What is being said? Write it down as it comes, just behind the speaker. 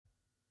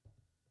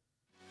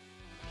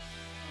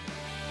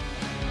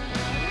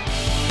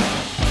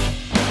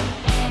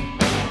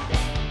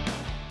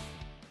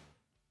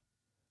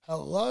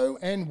Hello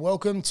and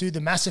welcome to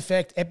the Mass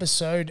Effect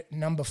episode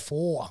number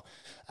 4.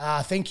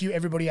 Thank you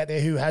everybody out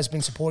there who has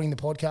been supporting the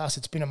podcast.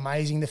 It's been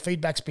amazing. The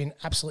feedback's been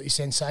absolutely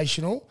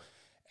sensational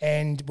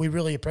and we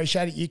really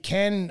appreciate it. You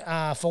can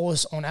follow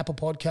us on Apple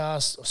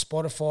Podcasts or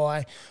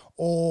Spotify,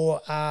 or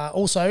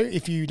also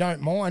if you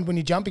don't mind, when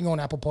you're jumping on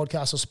Apple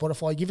Podcasts or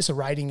Spotify, give us a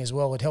rating as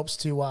well. It helps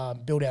to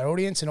build our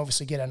audience and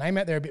obviously get our name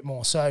out there a bit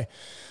more. So,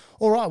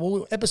 all right,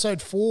 well,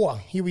 episode 4,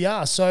 here we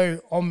are.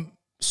 So I'm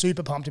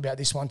super pumped about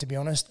this one, to be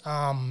honest.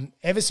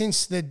 Ever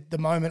since the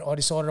moment I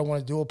decided I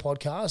want to do a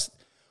podcast,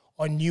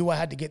 I knew I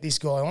had to get this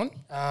guy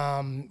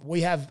on.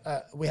 We have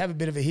a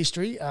bit of a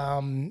history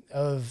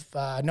of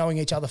knowing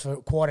each other for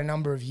quite a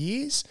number of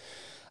years.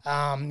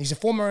 He's a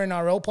former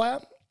NRL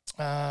player,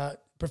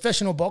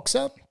 professional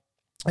boxer,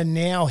 and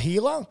now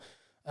healer.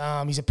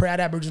 He's a proud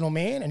Aboriginal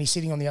man, and he's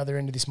sitting on the other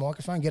end of this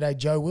microphone. G'day,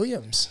 Joe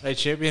Williams. Hey,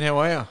 champion, how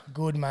are you?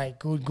 Good, mate.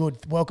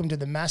 Good. Welcome to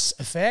the Mass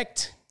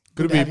Effect.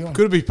 Good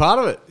to be part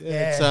of it.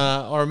 Yeah. It's,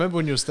 I remember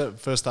when you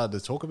first started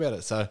to talk about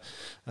it, so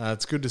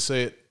it's good to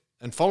see it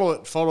and follow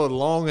it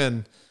along,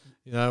 and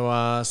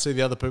see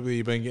the other people that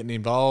you've been getting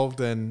involved,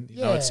 and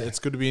you know it's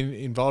good to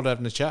be involved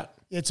having a chat.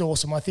 It's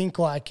awesome. I think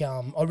I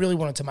really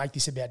wanted to make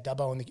this about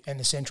Dubbo and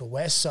the Central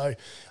West. So,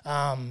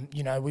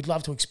 we'd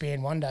love to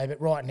expand one day, but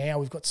right now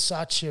we've got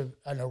such an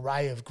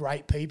array of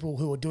great people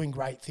who are doing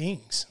great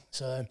things.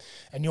 So,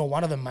 and you're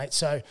one of them, mate.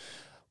 So,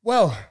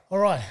 well, all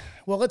right.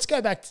 Well, let's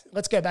go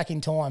back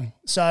in time.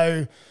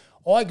 So,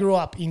 I grew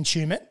up in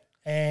Tumut,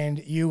 and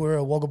you were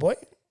a Wagga boy.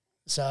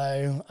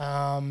 So,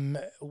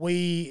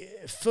 we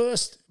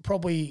first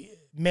probably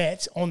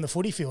met on the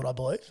footy field, I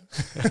believe.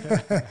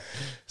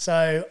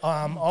 So,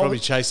 probably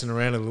chasing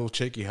around a little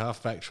cheeky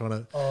halfback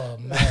trying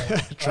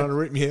to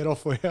rip my head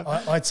off for you.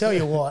 I tell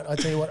you what,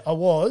 I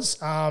was.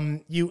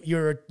 You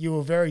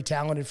were very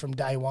talented from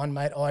day one,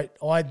 mate.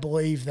 I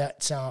believe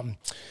that.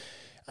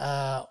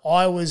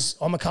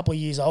 I'm a couple of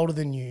years older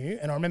than you,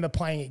 and I remember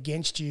playing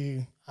against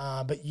you,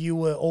 but you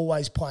were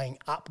always playing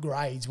up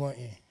grades, weren't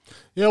you?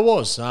 Yeah, I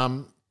was.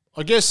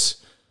 I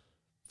guess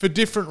for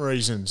different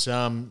reasons.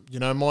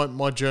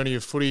 My journey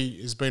of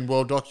footy has been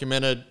well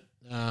documented.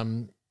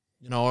 I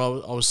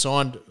was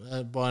signed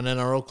by an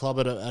NRL club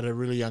at a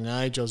really young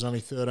age. I was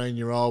only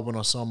 13-year-old when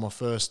I signed my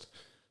first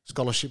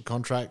scholarship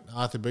contract.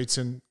 Arthur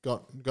Beetson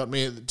got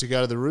me to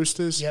go to the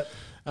Roosters. Yep.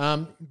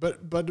 But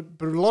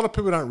a lot of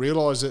people don't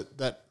realise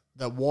that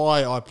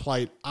why I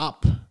played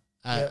up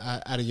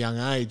at a young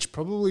age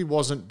probably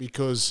wasn't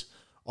because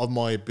of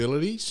my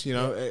abilities.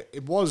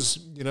 It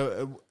was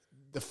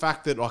the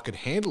fact that I could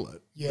handle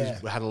it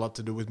had a lot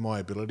to do with my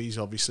abilities,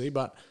 obviously.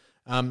 But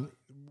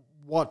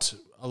what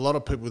a lot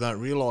of people don't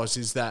realise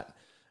is that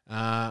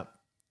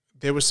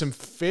there was some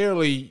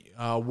fairly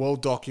well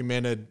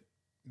documented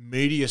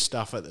media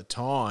stuff at the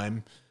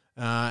time.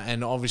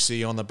 And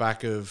obviously on the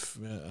back of,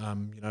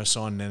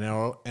 signing an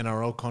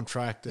NRL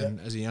contract and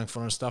as a young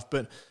fella and stuff.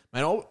 But,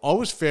 man, I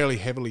was fairly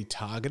heavily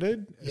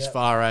targeted as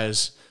far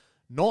as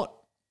not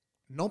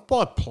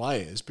by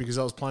players, because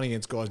I was playing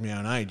against guys my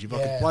own age. If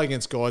I could play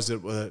against guys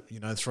that were,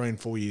 3 and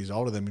 4 years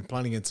older than me,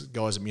 playing against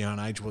guys at my own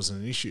age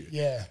wasn't an issue.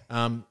 Yeah.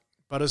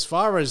 But as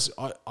far as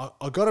I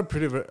got a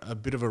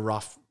bit of a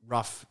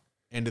rough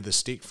end of the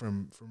stick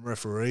from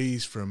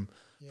referees, from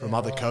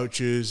other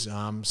coaches,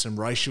 some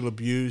racial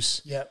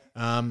abuse. Yep.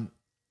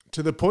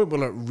 To the point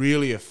where it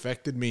really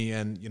affected me,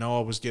 and I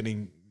was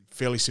getting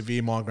fairly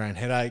severe migraine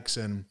headaches,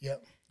 and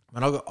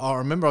I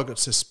remember I got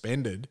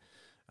suspended.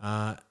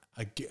 I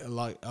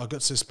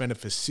got suspended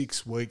for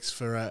 6 weeks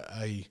for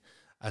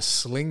a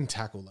sling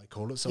tackle, they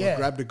called it. So I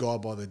grabbed a guy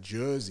by the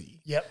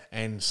jersey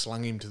and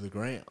slung him to the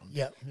ground.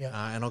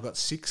 And I got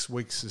 6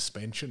 weeks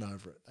suspension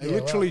over it. They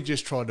literally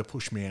just tried to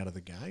push me out of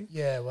the game.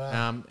 Yeah,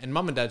 wow. And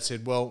Mum and Dad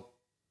said, well,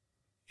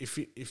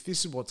 if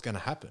this is what's going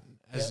to happen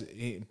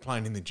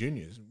playing in the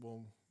juniors,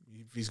 well,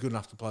 if he's good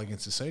enough to play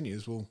against the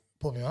seniors, we'll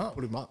put him up.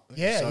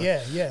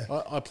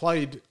 I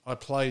played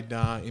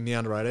in the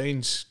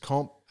under-18s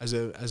comp as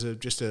a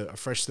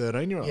fresh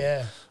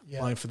 13-year-old.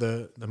 Playing for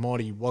the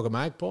mighty Wagga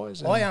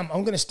Magpies. I'm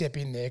going to step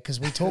in there because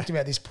we talked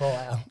about this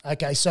prior.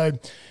 Okay, so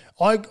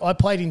I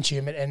played in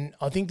Tumut, and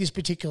I think this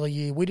particular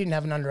year we didn't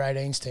have an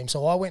under-18s team,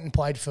 so I went and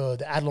played for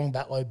the Adlong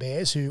Batlow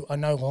Bears, who are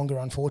no longer,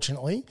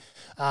 unfortunately.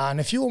 And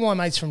a few of my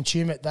mates from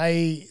Tumut,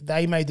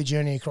 they made the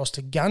journey across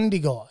to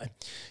Gundagai.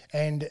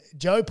 And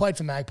Joe played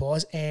for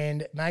Magpies,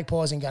 and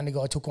Magpies and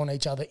Gundagai took on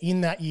each other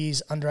in that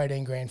year's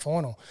under-18 grand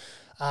final.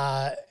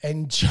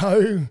 And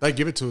Joe... They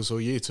give it to us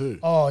all year too.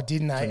 Oh,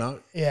 didn't they? No.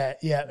 Yeah.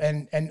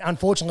 And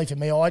unfortunately for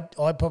me, I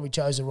probably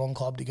chose the wrong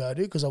club to go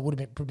to, because I would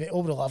have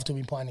loved to have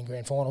been playing in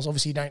grand finals.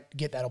 Obviously, you don't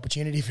get that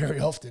opportunity very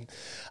often.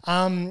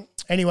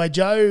 Anyway,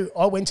 Joe,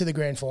 I went to the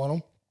grand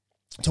final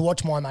to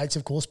watch my mates,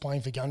 of course,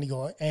 playing for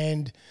Gundagai,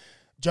 and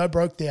Joe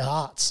broke their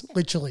hearts,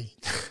 literally.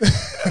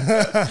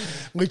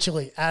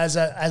 Literally, as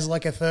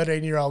like a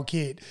 13-year-old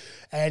kid.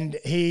 And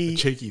he... A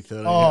cheeky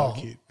 13-year-old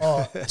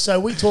kid. So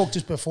we talked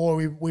just before,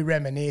 we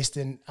reminisced,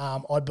 and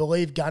I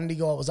believe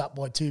Gundagai was up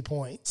by 2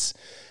 points.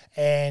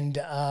 and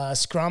a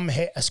scrum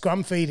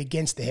feed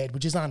against the head,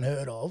 which is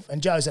unheard of.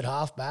 And Joe's at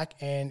halfback,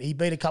 and he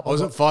beat a couple.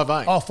 Was it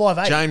 5'8"? Oh,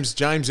 5'8".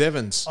 James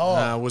Evans.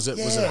 Was it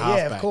halfback?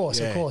 Yeah, of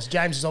course.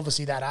 James is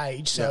obviously that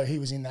age, so he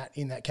was in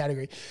that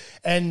category.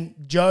 And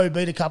Joe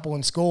beat a couple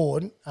and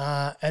scored,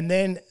 and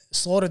then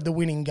slotted the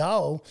winning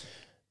goal,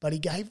 but he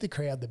gave the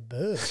crowd the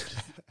bird.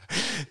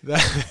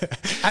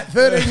 At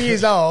 13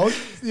 years old,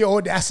 the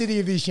audacity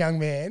of this young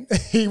man,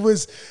 he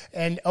was,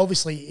 and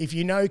obviously if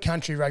you know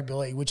country rugby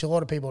league, which a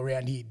lot of people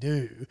around here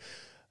do,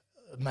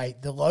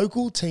 mate, the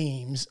local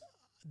teams,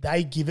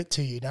 they give it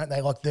to you, don't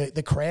they? Like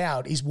the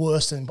crowd is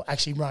worse than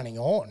actually running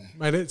on.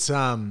 Mate, it's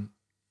and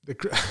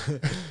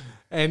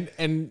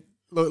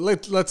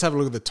look, let's have a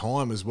look at the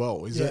time as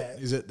well. Is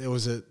it there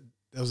was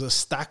a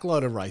stack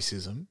load of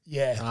racism.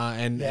 Yeah.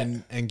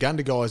 And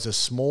Gundagai is a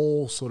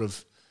small sort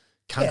of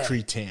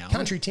country town.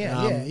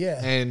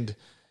 And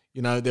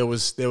you know there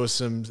was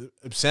some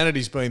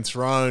obscenities being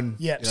thrown.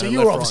 Yeah, you know, so you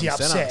were obviously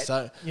upset.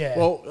 So, yeah.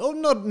 Well,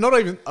 not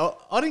even.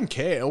 I didn't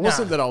care. It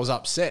wasn't that I was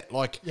upset.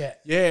 Like,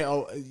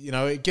 you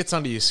know, it gets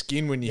under your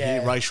skin when you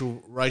hear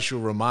racial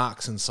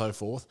remarks and so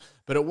forth.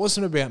 But it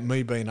wasn't about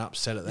me being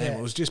upset at them. Yeah.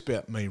 It was just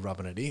about me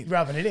rubbing it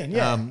in. You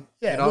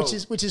know,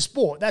 which is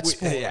sport. That's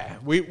sport. Yeah,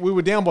 we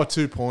were down by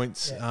 2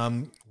 points.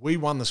 Yeah. We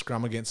won the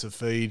scrum against the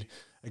feed.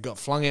 It got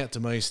flung out to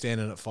me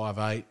standing at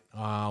 5'8".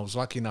 I was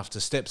lucky enough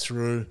to step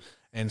through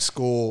and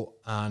score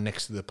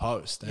next to the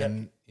post.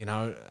 And, you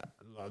know,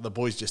 the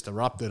boys just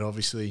erupted,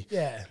 obviously.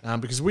 Yeah.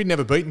 Because we'd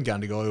never beaten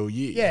Gundagai all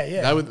year.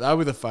 Yeah. They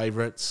were the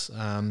favourites.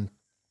 I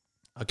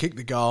kicked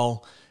the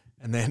goal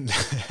and then,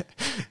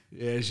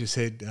 as you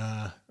said,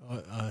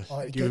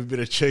 I give a bit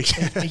of cheek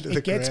to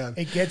the crowd.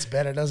 It gets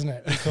better, doesn't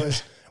it?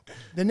 Because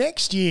the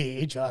next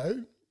year,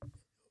 Joe,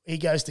 he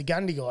goes to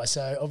Gundagai.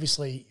 So,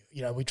 obviously,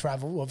 you know, we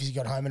travel. Obviously,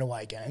 got home and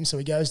away games. So,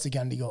 he goes to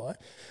Gundagai.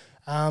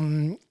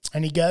 And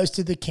he goes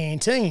to the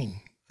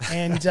canteen.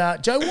 And,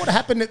 Joe, what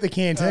happened at the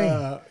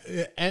canteen?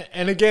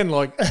 And again,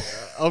 like,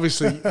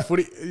 obviously,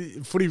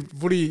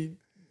 footy,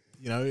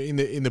 you know,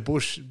 in the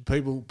bush,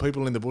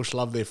 people in the bush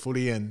love their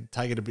footy and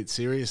take it a bit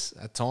serious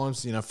at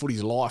times. You know,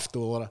 footy's life to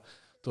a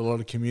lot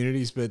of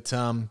communities. But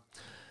so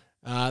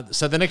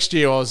the next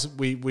year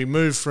we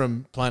moved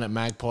from playing at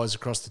Magpies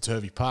across to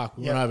Turvey Park.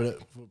 We went over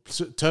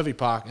to Turvey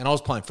Park, and I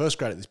was playing first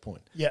grade at this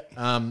point.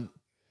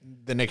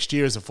 The next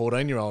year as a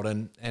 14-year-old,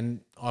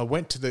 and I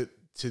went to the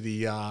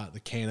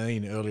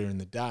canteen earlier in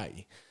the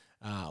day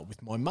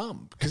with my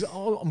mum because I'm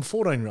a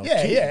 14-year-old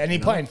kid. And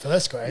you're playing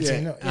first grade.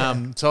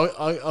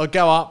 So I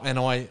go up and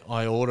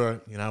I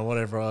order, you know,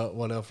 whatever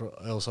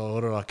else I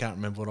order. I can't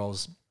remember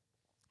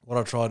what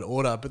I tried to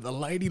order, but the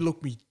lady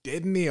looked me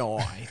dead in the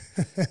eye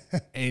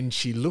and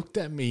she looked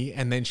at me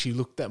and then she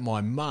looked at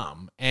my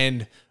mum.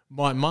 And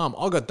my mum,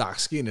 I got dark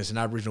skin as an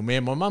Aboriginal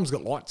man. My mum's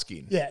got light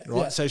skin.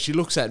 Right. So she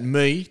looks at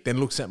me,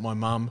 then looks at my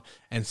mum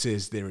and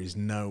says, "There is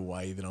no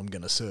way that I'm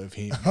going to serve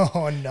him."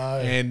 Oh, no.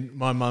 And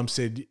my mum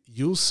said,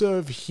 "You'll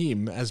serve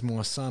him as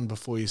my son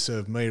before you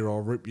serve me, or I'll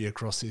rip you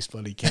across this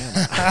bloody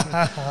counter."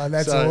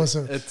 That's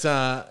awesome. It's,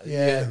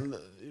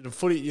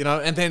 footy, you know,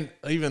 and then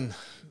even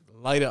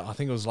later, I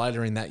think it was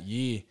later in that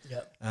year,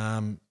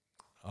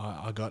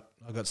 I got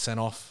sent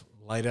off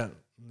later.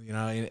 You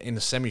know, in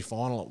the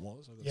semi-final it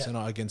was. I got sent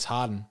out against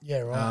Harden. Yeah,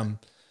 right.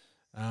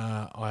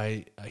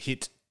 I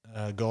hit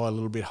a guy a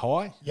little bit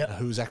high,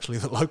 who was actually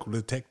the local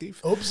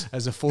detective. Oops.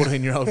 As a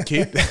 14-year-old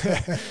kid.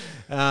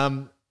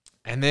 And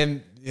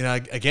then, you know,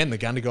 again, the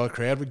Gundagai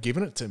crowd were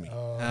giving it to me.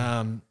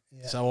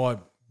 So I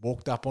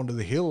walked up onto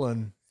the hill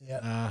and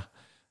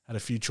had a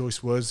few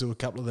choice words to a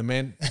couple of the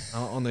men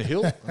on the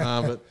hill.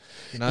 But,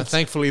 you know,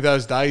 thankfully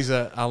those days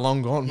are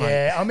long gone, mate.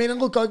 Yeah, I mean,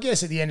 look, I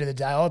guess at the end of the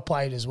day, I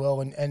played as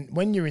well. And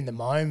when you're in the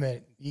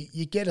moment,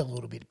 you get a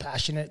little bit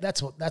passionate.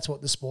 That's what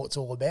the sport's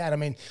all about. I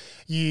mean,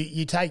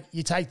 you take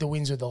the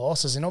wins with the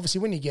losses. And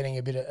obviously when you're getting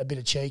a bit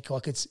of cheek,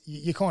 like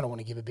you kind of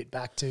want to give a bit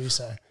back too,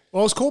 so...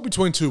 Well, I was caught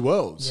between two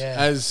worlds. Yeah.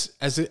 As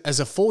a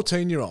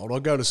 14-year-old, I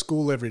go to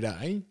school every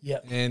day.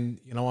 Yep. And,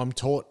 you know, I'm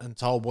taught and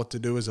told what to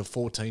do as a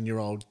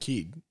 14-year-old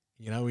kid,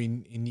 you know,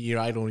 in year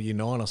 8 or year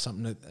 9 or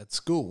something at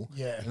school.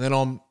 Yeah. And then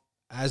I'm,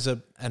 as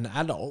an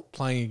adult,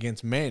 playing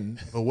against men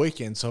for a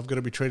weekend, so I've got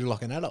to be treated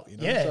like an adult, you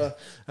know. Yeah. So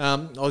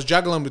I was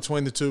juggling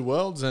between the two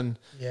worlds and,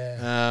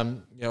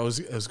 it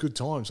was good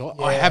times.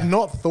 I have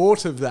not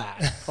thought of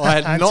that.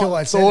 I had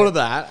not thought of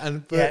that,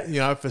 and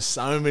you know, for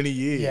so many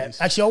years. Yeah.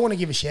 Actually, I want to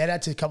give a shout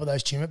out to a couple of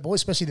those Tumut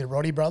boys, especially the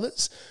Roddy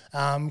brothers,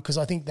 because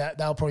I think that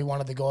they were probably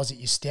one of the guys that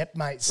you stepped,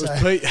 mate. So. I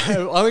think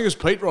it was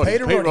Pete Roddy.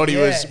 Pete Roddy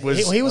was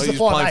he was the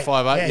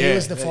 5'8". Yeah, he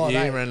was the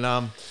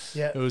 5'8".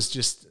 And it was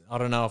just, I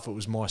don't know if it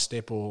was my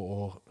step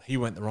or he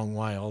went the wrong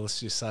way.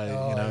 Let's just say,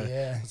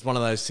 yeah. it's one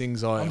of those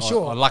things. I'm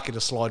lucky to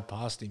slide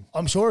past him.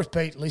 I'm sure if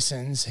Pete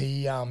listens,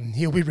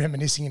 he'll be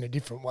reminiscing in a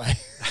different way.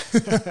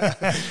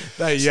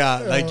 They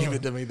give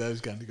it to me,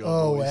 those kind of guys.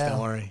 Boys, wow. Don't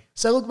worry.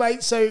 So look,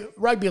 mate. So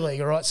rugby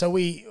league, all right. So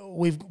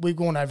we've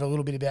gone over a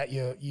little bit about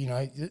your,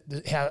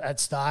 how it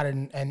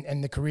started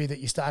and the career that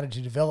you started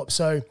to develop.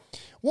 So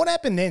what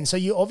happened then? So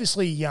you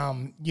obviously,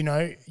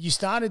 you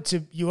started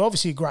to. You were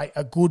obviously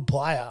a good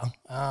player,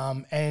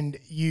 and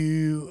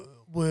you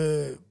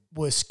were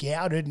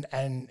scouted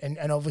and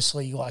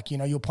obviously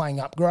you're playing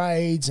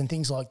upgrades and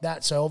things like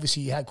that. So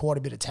obviously you had quite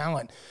a bit of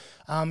talent.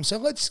 So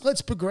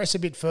let's progress a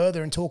bit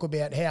further and talk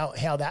about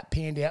how that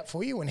panned out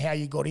for you and how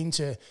you got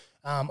into,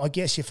 I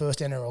guess, your first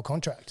NRL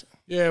contract.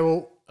 Yeah,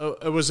 well,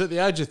 it was at the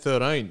age of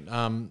 13.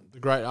 The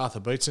great Arthur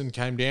Beetson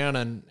came down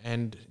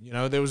and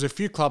there was a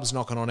few clubs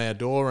knocking on our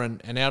door,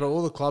 and out of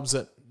all the clubs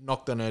that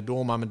knocked on our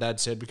door, Mum and Dad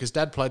said, because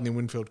Dad played in the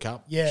Winfield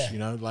Cup, which,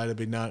 later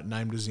be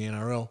named as the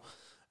NRL.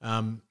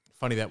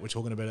 Funny that we're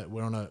talking about it.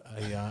 We're on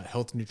a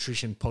health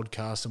nutrition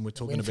podcast, and we're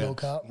talking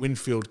about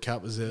Winfield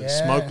Cup as a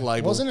smoke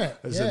label, wasn't it?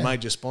 As a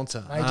major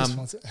sponsor.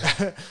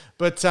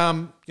 But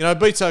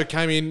Beetso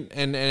came in,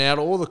 and out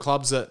of all the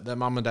clubs that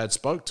Mum and Dad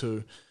spoke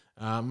to,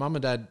 Mum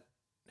and Dad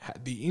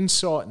had the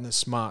insight and the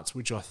smarts,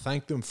 which I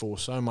thank them for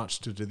so much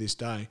to this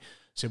day.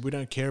 Said, we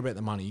don't care about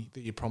the money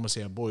that you promise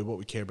our boy. What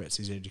we care about is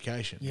his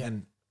education. Yeah.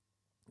 And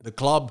the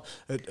club,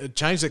 it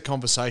changed the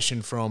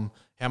conversation from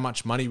how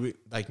much money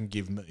they can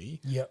give me.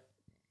 Yep.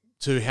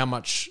 To how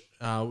much,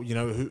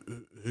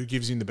 who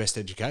gives him the best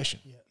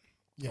education. Yeah.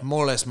 Yeah.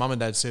 More or less, Mum and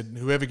Dad said,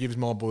 whoever gives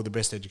my boy the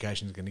best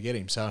education is going to get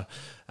him. So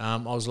I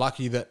was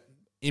lucky that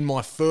in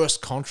my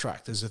first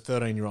contract as a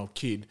 13-year-old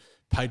kid,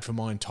 paid for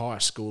my entire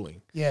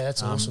schooling. Yeah,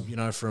 that's awesome.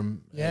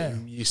 From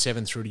year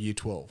 7 through to year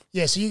 12.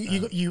 Yeah, so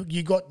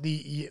you got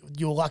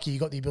you're lucky you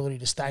got the ability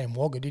to stay in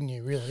Wagga, didn't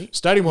you, really?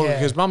 Stayed in Wagga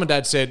because Mum and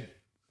Dad said,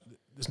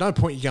 there's no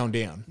point you going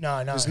down.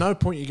 No. There's no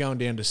point you going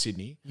down to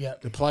Sydney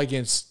to play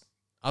against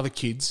other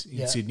kids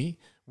in Sydney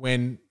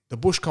when the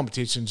bush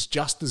competition's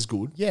just as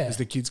good as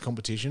the kids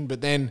competition.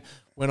 But then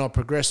when I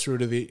progressed through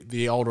to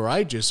the older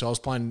ages, so I was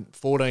playing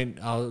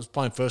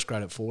first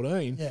grade at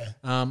 14. Yeah.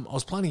 I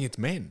was playing against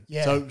men.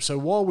 Yeah. So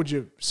why would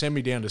you send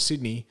me down to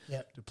Sydney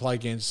to play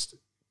against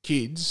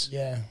kids?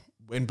 Yeah.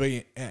 And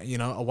be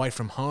away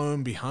from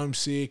home, be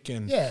homesick,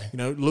 and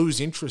lose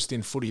interest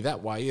in footy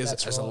that way,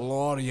 as a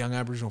lot of young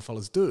Aboriginal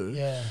fellas do.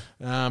 Yeah.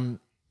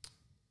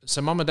 So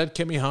Mum and Dad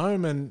kept me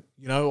home, and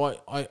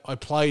I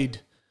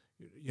played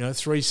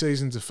 3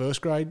 seasons of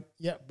first grade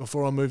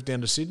before I moved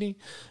down to Sydney.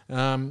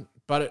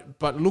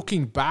 But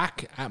looking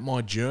back at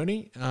my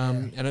journey,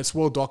 and it's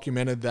well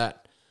documented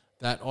that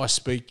I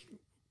speak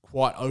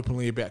quite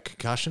openly about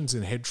concussions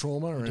and head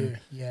trauma,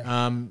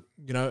 and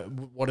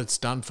what it's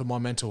done for my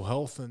mental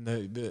health, and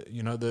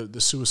the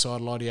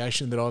suicidal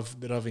ideation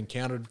that I've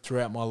encountered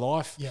throughout my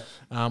life.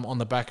 On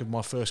the back of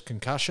my first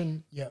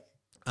concussion.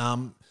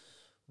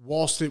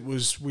 Whilst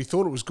we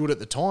thought it was good at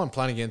the time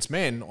playing against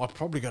men, I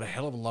probably got a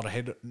hell of a lot of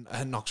head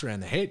knocks around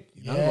the head.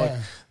 Like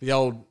the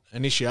old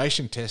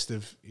initiation test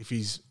of if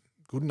he's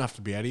good enough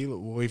to be out here,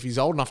 or if he's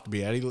old enough to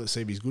be out here, let's see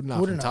if he's good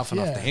enough and tough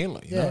enough to handle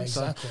it.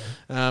 Exactly.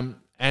 So,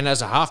 and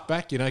as a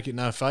halfback, you don't get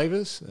no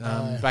favours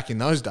back in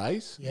those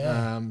days.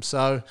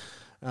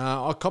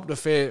 I copped a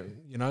fair,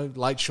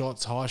 late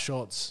shots, high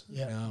shots,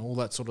 all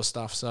that sort of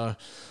stuff. So,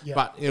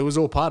 but it was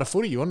all part of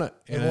footy, wasn't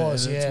it? It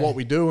was. It's what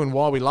we do and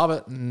why we love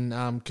it,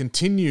 and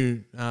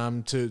continue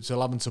to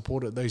love and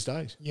support it these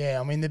days. Yeah,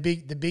 I mean the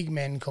big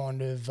men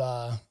kind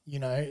of,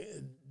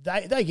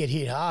 they get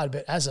hit hard,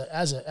 but as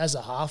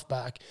a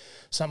halfback,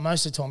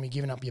 most of the time you're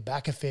giving up your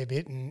back a fair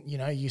bit, and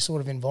you're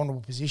sort of in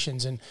vulnerable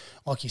positions. And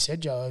like you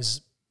said, Joe,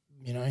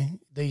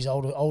 these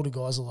older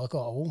guys are like,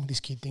 oh, well, this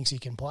kid thinks he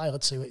can play.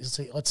 Let's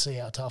see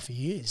how tough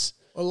he is.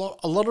 A lot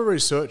of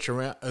research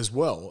around as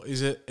well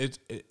is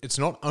it's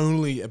not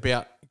only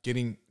about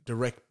getting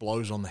direct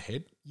blows on the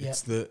head.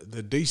 It's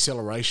the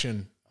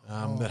deceleration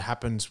that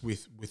happens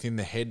within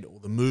the head, or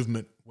the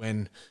movement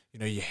when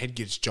your head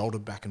gets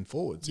jolted back and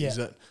forwards.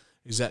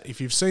 Is that if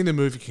you've seen the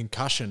movie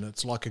Concussion,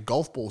 it's like a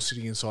golf ball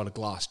sitting inside a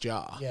glass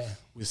jar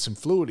with some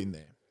fluid in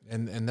there.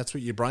 And that's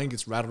where your brain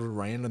gets rattled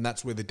around, and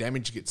that's where the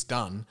damage gets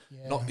done,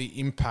 not the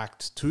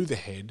impact to the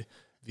head,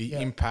 the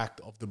impact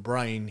of the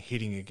brain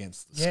hitting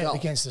against the skull. Yeah,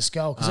 against the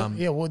skull.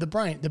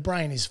 The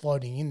brain is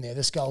floating in there.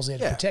 The skull's there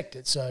to protect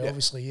it. So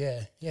obviously,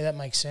 that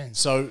makes sense.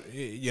 So,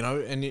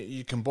 and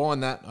you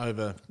combine that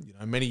over,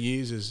 many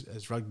years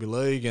as rugby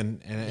league.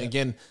 And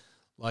again,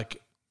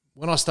 like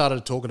when I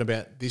started talking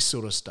about this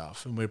sort of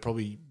stuff, and we're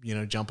probably,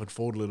 jumping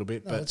forward a little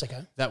bit, but that's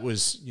okay. That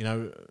was,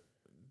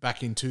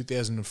 back in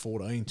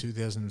 2014,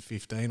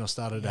 2015, I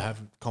started to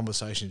have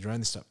conversations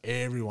around this stuff.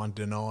 Everyone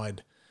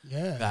denied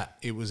that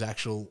it was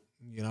actual,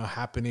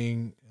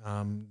 happening,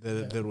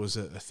 that it was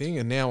a thing.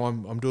 And now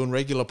I'm doing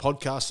regular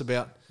podcasts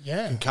about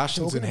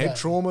concussions and head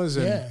traumas.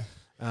 And,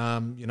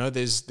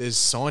 there's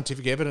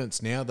scientific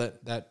evidence now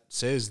that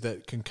says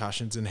that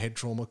concussions and head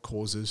trauma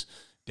causes,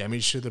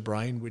 damage to the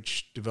brain,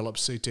 which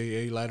develops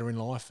CTE later in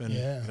life, and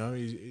Yeah. you know,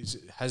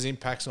 has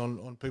impacts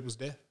on people's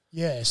death.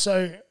 Yeah,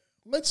 so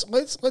let's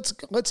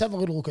have a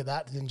little look at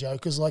that then, Joe,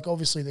 because like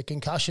obviously the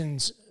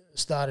concussions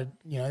started,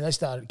 they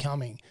started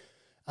coming,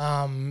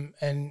 and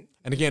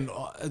again,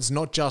 it's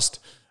not just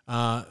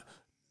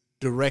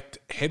direct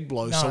head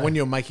blows. So No. when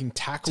you're making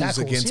tackles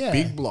against yeah.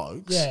 big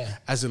blokes, Yeah.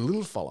 as a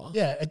little fella,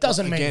 it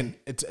doesn't mean again,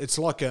 it's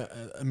like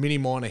a mini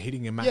minor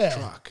hitting a Mack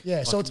truck. Yeah,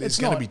 Like, so it's it's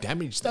going to not be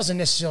damaged. It doesn't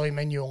necessarily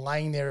mean you're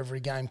laying there every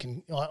game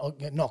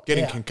get knocked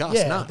Getting out. concussed,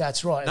 Yeah, no.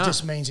 that's right. No. It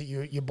just means that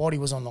your body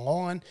was on the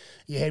line,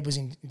 your head was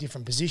in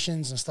different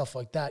positions and stuff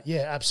like that.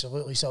 Yeah,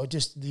 absolutely. So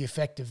just the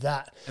effect of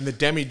that. And the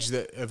damage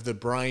that of the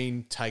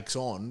brain takes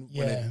on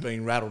when Yeah. it's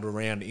being rattled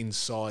around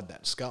inside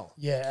that skull.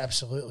 Yeah,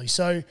 absolutely.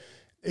 So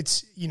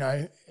it's,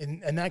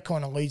 and that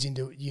kind of leads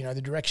into,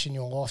 the direction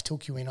your life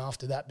took you in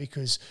after that,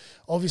 because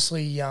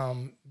obviously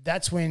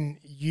that's when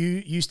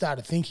you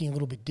started thinking a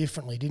little bit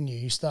differently, didn't you?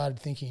 You started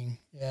thinking,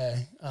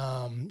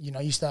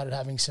 you started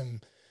having some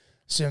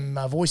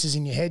voices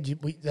in your head.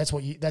 That's how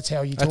you That's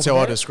talk how I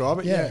about it? describe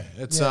it. Yeah.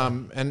 It's yeah.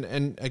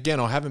 and again,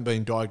 I haven't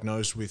been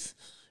diagnosed with,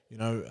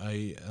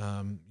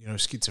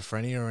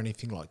 schizophrenia or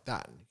anything like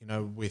that.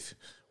 With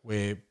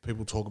where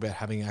people talk about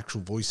having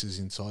actual voices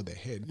inside their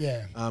head.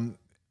 Yeah.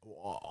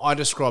 I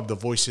describe the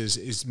voices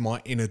as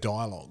my inner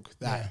dialogue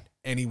that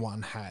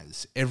anyone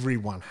has,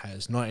 everyone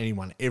has, not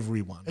anyone,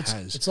 everyone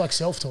has. It's like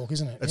self-talk,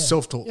 isn't it? It's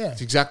self-talk. Yeah.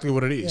 It's exactly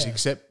what it is, Yeah.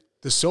 except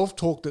the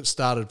self-talk that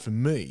started for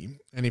me,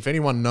 and if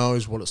anyone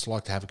knows what it's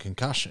like to have a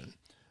concussion,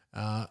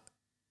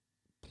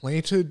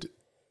 planted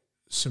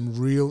some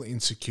real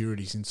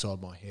insecurities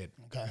inside my head.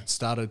 Okay. It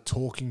started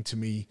talking to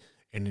me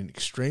in an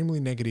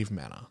extremely negative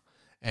manner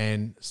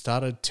and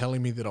started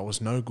telling me that I was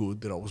no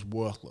good, that I was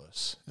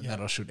worthless, and that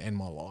I should end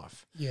my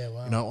life. Yeah,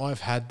 wow.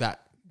 I've had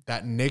that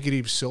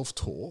negative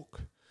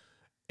self-talk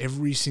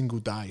every single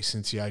day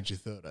since the age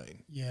of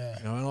 13. Yeah.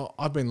 And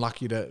I've been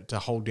lucky to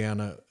hold down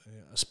a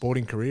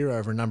sporting career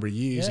over a number of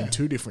years in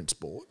 2 different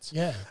sports.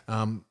 Yeah.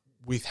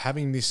 With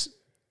having this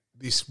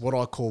what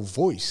I call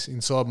voice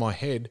inside my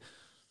head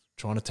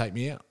trying to take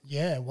me out.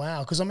 Yeah,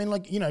 wow. Because,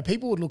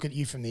 people would look at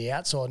you from the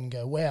outside and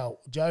go, wow,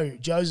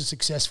 Joe's a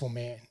successful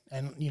man.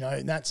 And,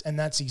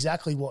 that's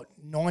exactly what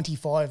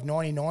 95,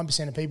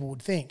 99% of people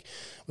would think.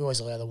 We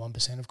always allow the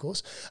 1%, of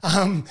course.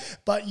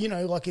 But,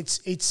 it's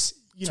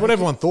It's what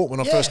everyone thought when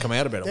I first come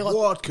out about it. Like,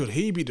 what could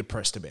he be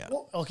depressed about?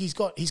 Well, like he's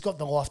got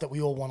the life that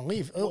we all want to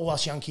live. All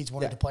us young kids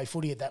wanted to play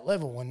footy at that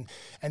level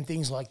and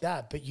things like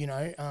that. But,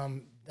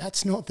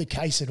 that's not the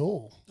case at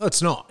all.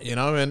 It's not,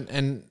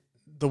 and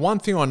the one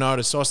thing I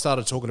noticed, I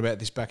started talking about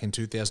this back in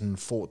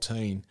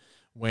 2014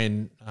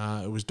 when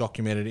it was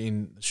documented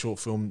in the short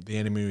film The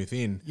Enemy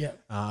Within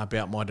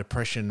about my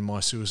depression and my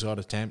suicide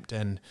attempt,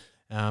 and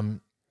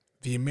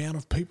the amount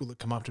of people that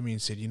come up to me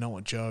and said, you know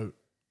what, Joe,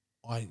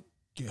 I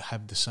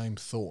have the same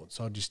thoughts.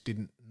 I just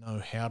didn't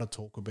know how to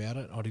talk about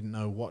it. I didn't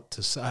know what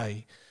to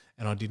say,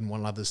 and I didn't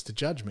want others to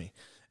judge me.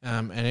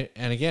 And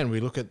again, we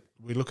look at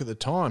the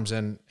times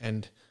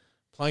and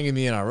playing in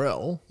the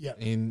NRL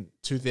in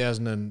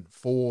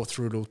 2004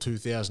 through till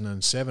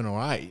 2007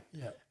 or 8.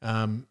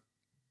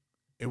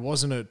 It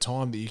wasn't a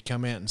time that you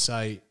come out and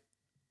say,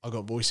 I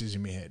got voices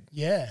in my head.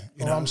 Yeah,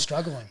 I'm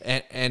struggling.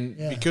 And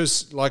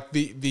because like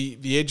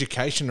the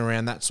education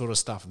around that sort of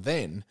stuff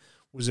then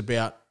was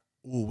about,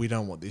 we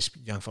don't want this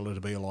young fella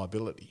to be a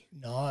liability.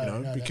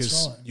 No, because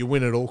that's right. you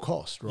win at all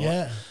costs, right?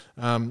 Yeah.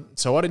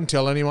 So I didn't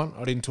tell anyone.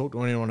 I didn't talk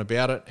to anyone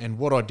about it. And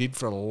what I did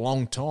for a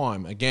long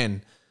time,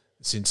 again,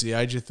 since the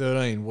age of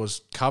 13,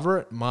 was cover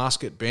it,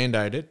 mask it,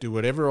 Band-Aid it, do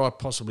whatever I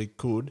possibly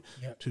could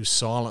to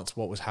silence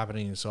what was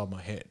happening inside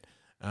my head.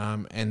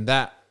 And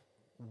that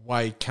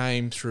way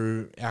came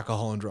through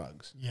alcohol and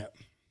drugs. Yeah.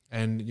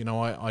 And,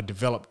 I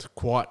developed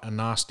quite a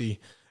nasty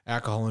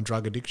alcohol and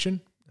drug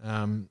addiction.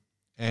 And,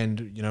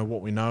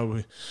 what we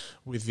know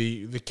with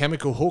the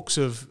chemical hooks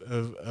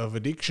of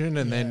addiction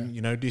and then,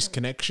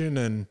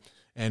 disconnection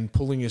and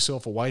pulling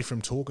yourself away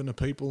from talking to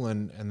people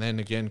and then,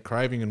 again,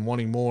 craving and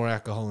wanting more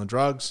alcohol and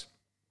drugs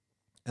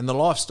and the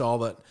lifestyle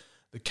that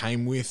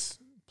came with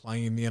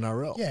playing in the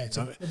NRL. Yeah, it's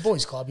a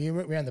boys' club.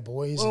 You're around the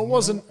boys. Well,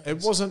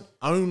 it wasn't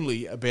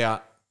only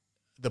about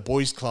the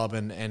boys' club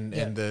and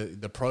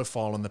the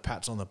profile and the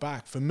pats on the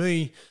back. For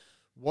me,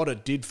 what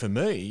it did for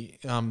me,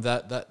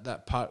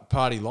 that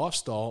party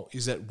lifestyle,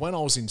 is that when I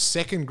was in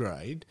second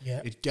grade,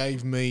 it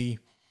gave me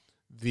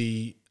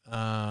the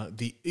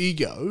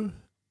ego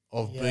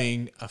of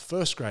being a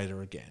first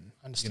grader again.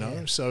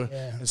 Understand. So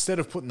instead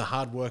of putting the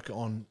hard work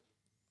on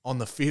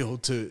the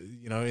field to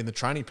in the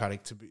training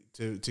paddock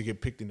to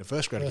get picked into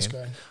first grade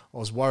again, I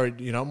was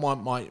worried.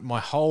 My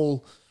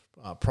whole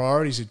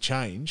priorities had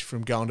changed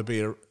from going to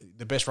be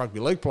the best rugby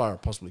league player I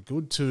possibly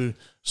could to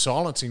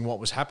silencing what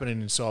was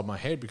happening inside my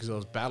head because I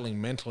was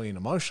battling mentally and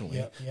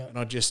emotionally. And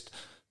I just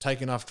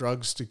take enough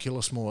drugs to kill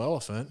a small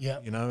elephant,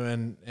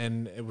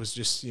 and it was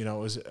just,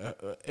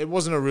 it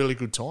wasn't a really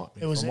good time.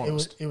 It was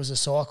a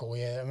cycle,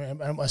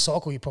 a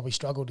cycle you probably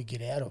struggled to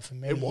get out of for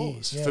many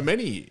years. For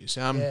many years.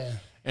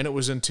 And it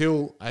was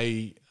until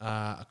a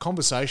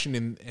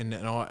conversation and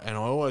I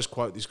always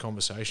quote this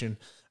conversation.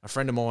 A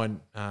friend of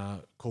mine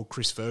called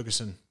Chris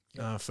Ferguson,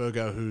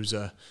 Fergo, he was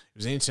an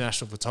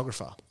international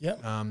photographer.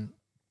 Yep.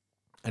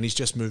 And he's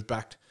just moved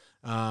back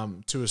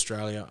to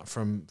Australia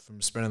from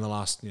spending the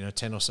last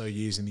 10 or so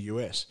years in the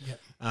US. Yep.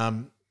 A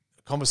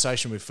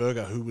conversation with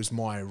Fergo, who was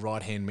my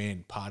right hand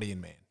man,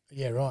 partying man.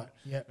 Yeah, right.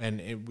 Yeah.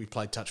 And we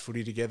played touch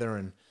footy together,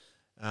 and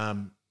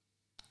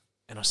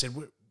I said,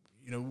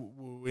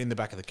 we're in the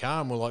back of the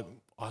car, and I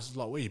was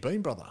like, where you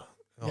been, brother?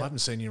 I haven't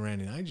seen you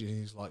around in ages. And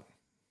he's like,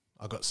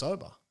 I got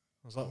sober.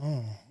 I was like,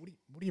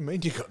 what do you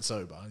mean you got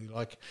sober? You're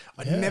like,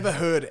 I'd never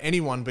heard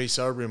anyone be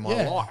sober in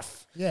my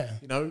life. Yeah.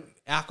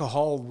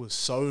 Alcohol was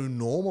so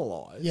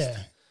normalised. Yeah.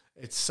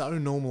 It's so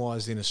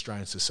normalised in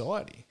Australian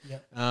society. Yeah.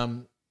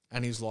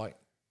 And he's like,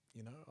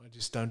 I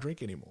just don't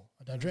drink anymore.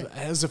 I don't drink.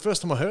 It was the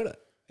first time I heard it.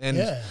 And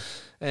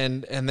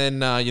then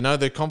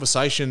the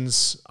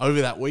conversations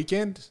over that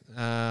weekend,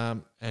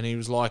 and he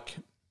was like,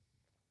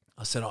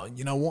 I said, oh,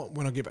 you know what?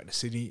 When I get back to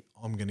Sydney,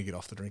 I'm going to get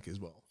off the drink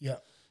as well. Yeah.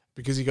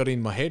 Because he got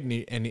in my head,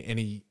 and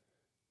he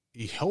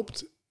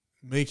helped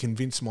me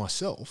convince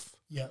myself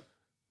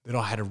that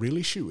I had a real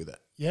issue with it.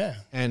 Yeah.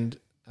 And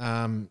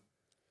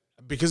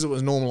because it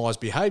was normalised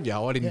behaviour,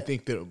 I didn't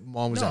think that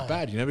mine was that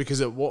bad,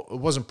 because it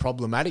wasn't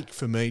problematic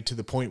for me to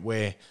the point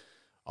where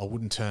I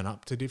wouldn't turn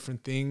up to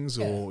different things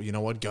or,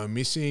 I'd go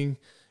missing.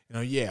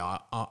 I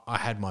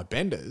had my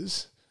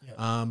benders,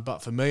 but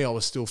for me, I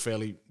was still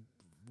fairly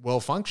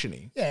well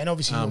functioning. Yeah, and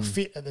obviously you were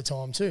fit at the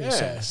time too.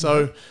 Yeah,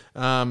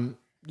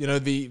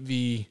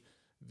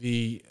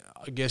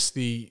 I guess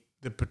the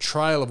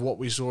portrayal of what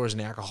we saw as an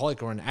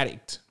alcoholic or an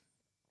addict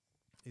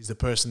is the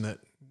person that,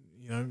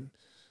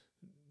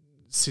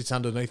 sits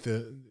underneath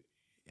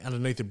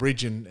the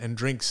bridge and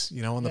drinks,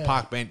 on the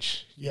park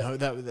bench.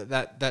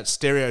 That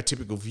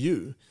stereotypical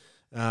view,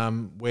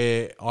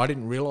 where I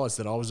didn't realise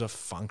that I was a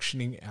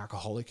functioning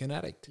alcoholic and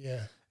addict.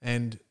 Yeah.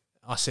 And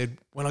I said,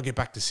 when I get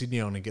back to Sydney,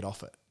 I'm going to get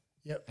off it.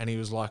 Yep. And he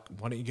was like,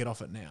 why don't you get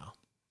off it now?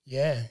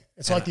 Yeah.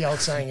 It's like the old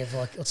saying of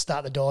like, let's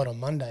start the diet on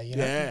Monday,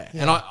 Yeah.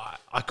 And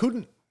I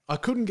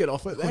couldn't get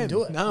off it then. Couldn't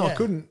do it. No, I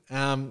couldn't.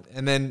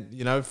 And then,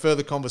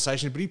 further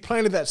conversations, but he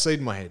planted that seed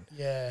in my head.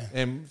 Yeah.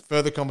 And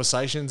further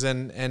conversations,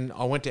 and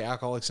I went to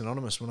Alcoholics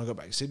Anonymous when I got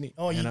back to Sydney.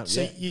 Oh,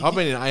 I've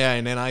been in AA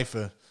and NA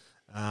for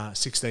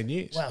 16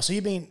 years. Wow. So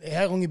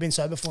how long have you been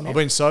sober for now? I've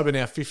been sober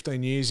now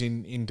 15 years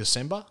in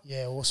December.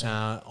 Yeah,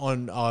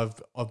 awesome.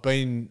 I've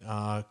been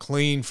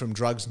clean from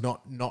drugs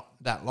not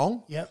that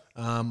long. Yep.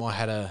 I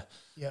had a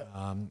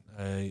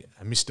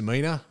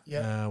misdemeanor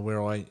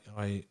where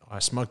I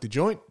smoked a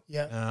joint.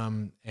 Yeah.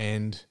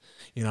 And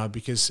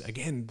because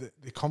again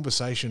the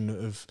conversation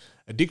of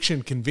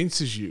addiction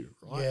convinces you,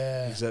 right?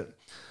 Yeah. Is that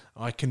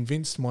I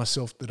convinced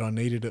myself that I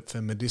needed it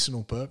for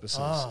medicinal purposes.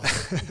 Oh,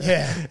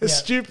 yeah. It's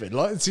stupid.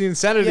 Like it's the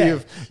insanity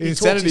of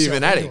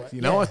an addict.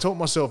 I talked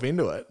myself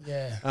into it.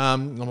 Yeah.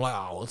 I'm like,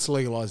 oh, it's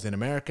legalized in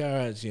America.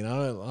 As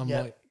I'm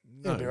like,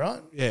 no, you'll be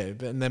right. Yeah,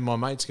 and then my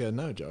mates go,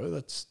 no, Joe,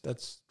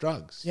 that's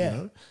drugs.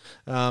 Yeah.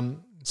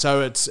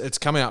 So it's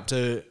coming up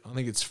to, I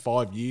think it's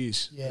 5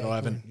 years that I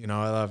haven't, good.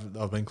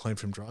 I've been clean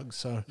from drugs.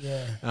 So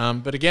yeah.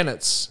 But again,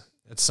 it's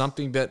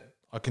something that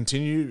I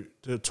continue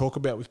to talk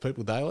about with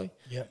people daily.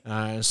 Yeah.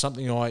 It's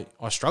something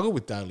I struggle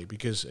with daily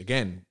because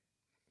again,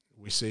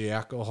 we see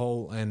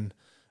alcohol and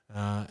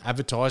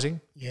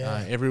advertising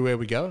everywhere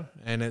we go,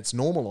 and it's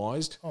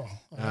normalised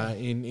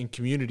in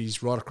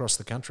communities right across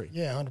the country.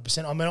 Yeah,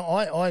 100%. I mean,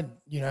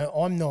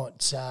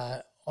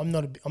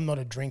 I'm not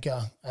a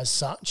drinker as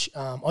such.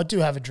 I do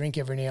have a drink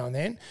every now and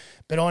then,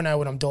 but I know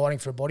when I'm dieting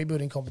for a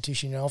bodybuilding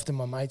competition, often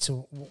my mates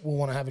will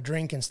want to have a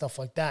drink and stuff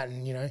like that,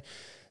 and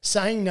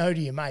saying no to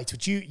your mates,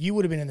 which you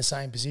would have been in the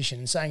same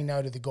position, saying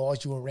no to the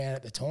guys you were around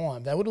at the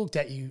time, they would have looked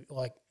at you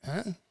like,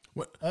 huh?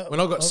 When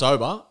I got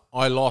sober,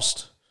 I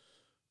lost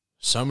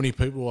so many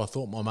people I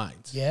thought my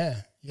mates. Yeah.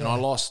 And I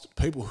lost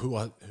people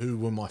who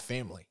were my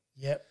family.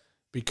 Yep.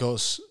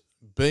 Because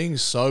being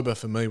sober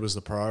for me was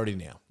the priority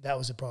now. That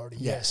was a priority,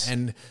 yes.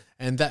 And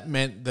that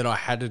meant that I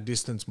had to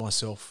distance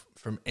myself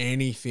from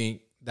anything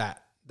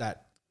that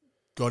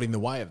got in the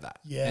way of that.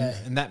 Yeah.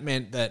 And that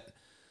meant that,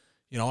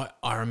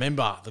 I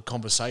remember the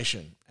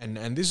conversation,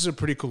 and this is a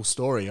pretty cool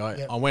story.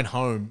 I went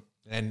home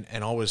and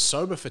I was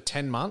sober for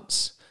 10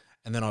 months,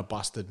 and then I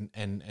busted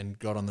and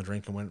got on the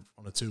drink and went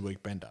on a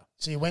 2-week bender.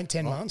 So you went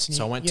 10 months?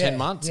 So I went 10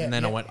 months, and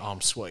then I went, oh,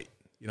 I'm sweet.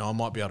 I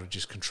might be able to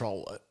just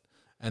control it.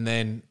 And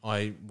then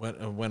I went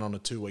on a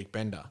 2-week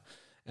bender.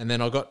 And then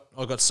I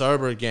got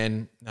sober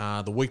again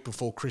the week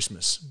before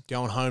Christmas,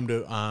 going home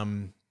to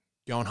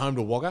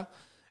Wagga,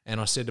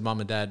 and I said to Mum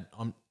and Dad,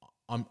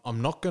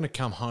 I'm not going to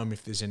come home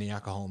if there's any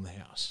alcohol in the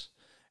house.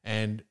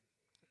 And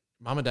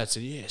Mum and Dad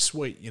said, yeah,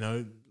 sweet,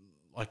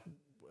 like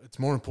it's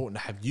more important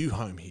to have you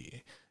home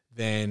here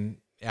than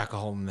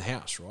alcohol in the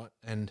house, right?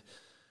 And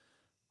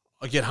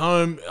I get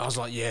home, I was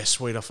like, yeah,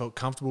 sweet. I felt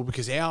comfortable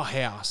because our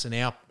house and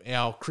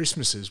our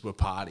Christmases were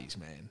parties,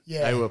 man.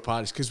 Yeah. They were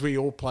parties because we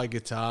all play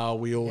guitar,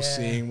 we all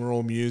sing, we're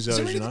all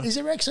musos, Is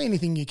there actually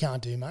anything you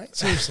can't do, mate?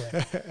 Seriously.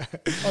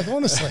 Like,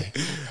 honestly.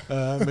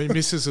 My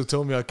missus will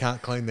tell me I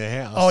can't clean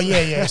their house. Oh,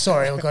 yeah.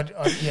 Sorry. Look,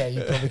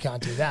 you probably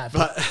can't do that.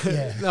 But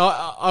yeah. No,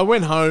 I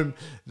went home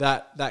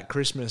that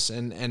Christmas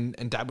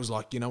and Dad was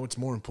like, it's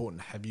more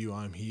important to have you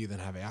home here than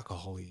have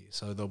alcohol here.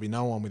 So there'll be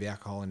no one with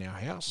alcohol in our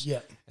house. Yeah.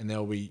 And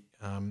there'll be,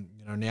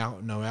 now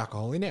no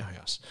alcohol in our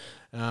house.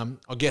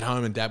 I get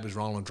home and Dad was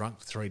rolling drunk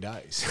for 3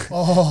 days.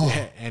 Oh.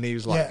 Yeah, and he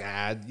was like,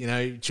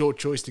 it's your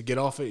choice to get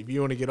off it. If you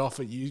want to get off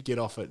it, you get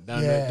off it.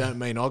 Don't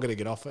mean I got to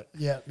get off it.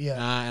 Yeah.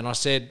 And I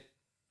said,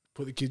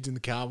 put the kids in the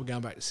car. We're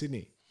going back to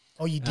Sydney.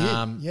 Oh, you did?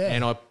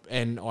 Yeah.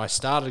 And I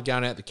started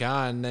going out the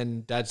car, and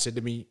then Dad said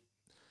to me,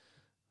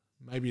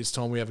 maybe it's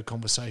time we have a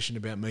conversation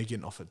about me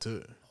getting off it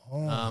too.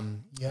 Oh,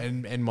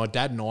 and my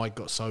dad and I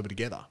got sober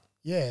together.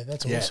 Yeah,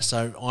 that's awesome. Yeah,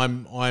 so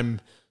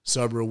I'm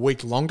sober a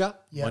week longer.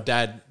 Yeah. My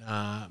dad,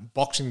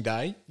 Boxing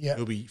Day,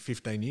 it'll be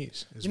 15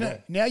 years as well.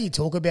 Now you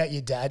talk about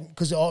your dad,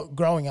 because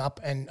growing up,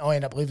 and I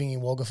ended up living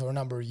in Wagga for a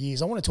number of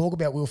years, I want to talk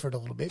about Wilfred a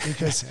little bit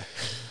because,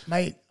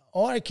 mate,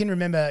 I can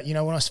remember, when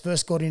I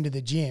first got into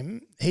the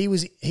gym, he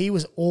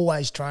was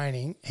always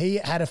training. He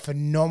had a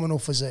phenomenal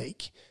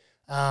physique.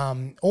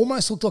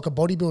 Almost looked like a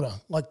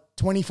bodybuilder, like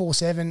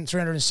 24/7,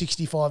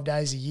 365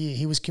 days a year.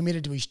 He was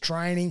committed to his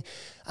training.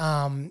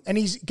 And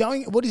he's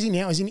going, what is he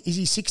now? Is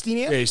he 60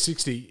 now? Yeah, he's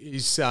 60.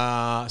 He's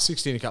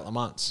 60 in a couple of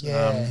months.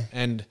 Yeah.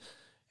 And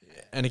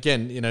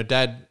again,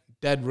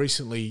 Dad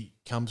recently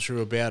come through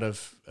a bout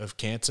of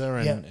cancer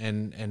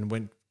and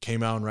went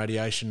chemo and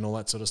radiation and all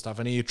that sort of stuff.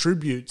 And he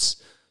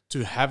attributes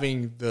to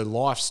having the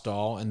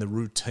lifestyle and the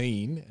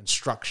routine and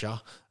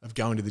structure of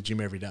going to the gym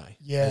every day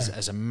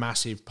as a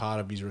massive part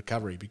of his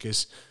recovery,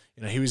 because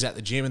he was at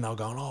the gym and they were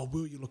going, "Oh,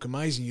 Will, you look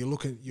amazing.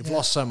 You've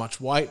lost so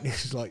much weight." And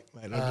he's like,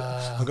 "Mate,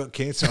 I've got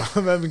cancer.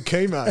 I'm having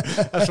chemo.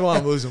 That's why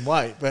I'm losing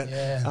weight." But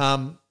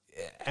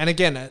and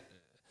again,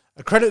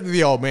 a credit to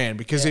the old man,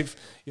 because if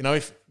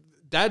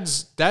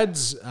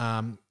Dad's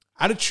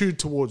attitude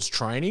towards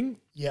training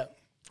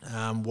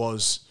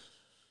was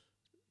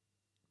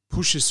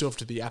push yourself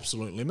to the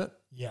absolute limit.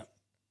 Yeah.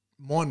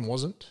 Mine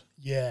wasn't.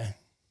 Yeah.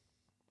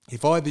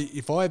 If I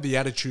had the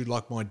attitude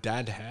like my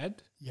dad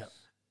had,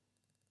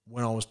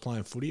 when I was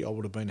playing footy, I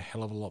would have been a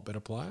hell of a lot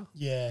better player.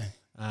 Yeah.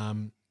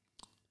 I'm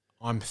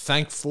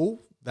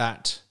thankful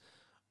that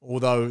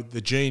although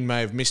the gene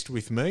may have missed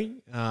with me,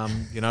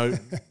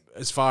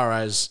 as far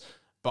as,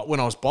 but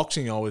when I was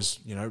boxing, I was,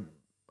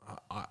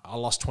 I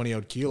lost 20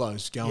 odd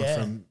kilos going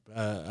from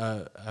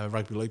a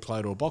rugby league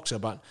player to a boxer.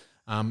 But,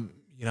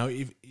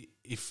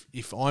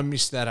 if I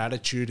miss that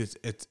attitude,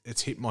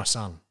 it's hit my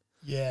son.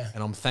 Yeah.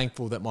 And I'm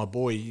thankful that my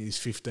boy is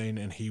 15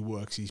 and he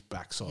works his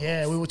backside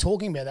off. We were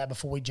talking about that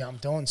before we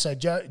jumped on. So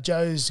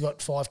Joe's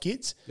got 5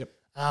 kids. Yep.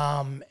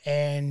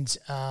 And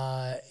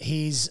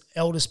his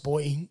eldest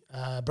boy,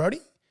 Brody,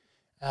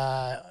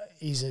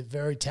 he's a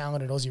very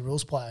talented Aussie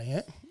rules player,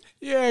 yeah?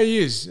 Yeah, he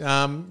is.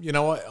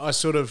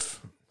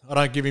 I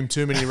don't give him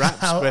too many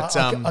raps, but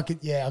I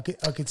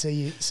could see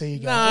you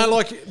going.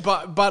 No,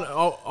 but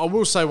I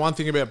will say one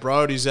thing about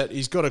Brody is that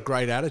he's got a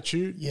great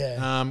attitude.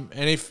 Yeah.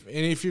 And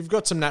if you've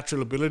got some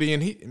natural ability,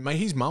 and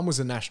his mum was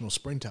a national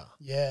sprinter.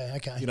 Yeah.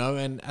 Okay.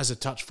 And as a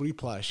touch footy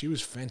player, she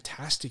was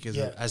fantastic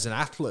as an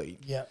athlete.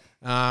 Yeah.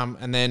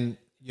 And then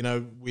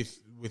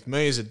with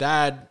me as a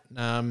dad,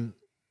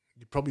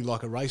 you're probably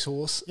like a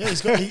racehorse. Yeah,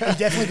 he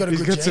definitely got a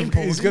good gene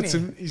pool.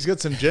 He's got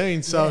some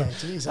genes. So, yeah,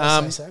 geez,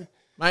 I'd say so.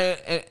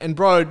 Mate, and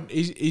bro,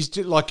 he's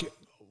just like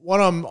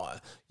what I'm.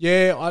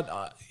 Yeah,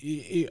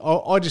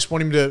 I just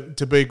want him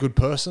to be a good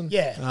person.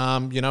 Yeah.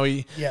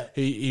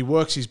 He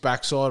works his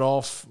backside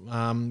off.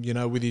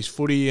 With his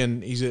footy,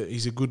 and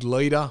he's a good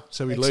leader.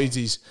 So he leads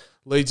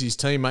his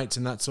teammates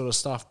and that sort of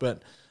stuff.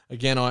 But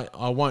again,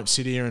 I won't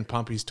sit here and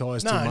pump his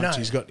tyres too much.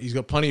 No. He's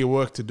got plenty of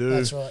work to do.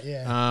 That's right.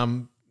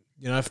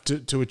 Yeah.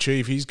 To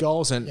achieve his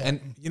goals,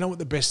 and you know what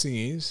the best thing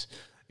is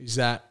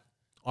that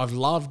I've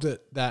loved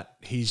it that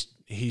he's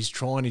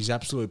trying his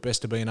absolute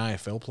best to be an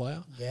AFL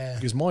player. Yeah.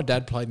 Because my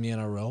dad played in the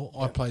NRL.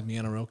 I played in the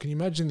NRL. Can you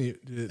imagine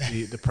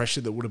the pressure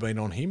that would have been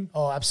on him?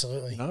 Oh,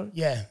 absolutely.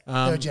 Yeah.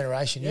 Third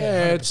generation.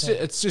 Yeah. 100%.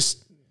 It's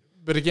just.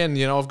 But again,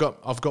 I've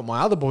got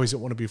my other boys that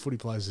want to be footy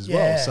players as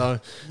well. So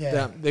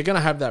they're going to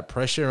have that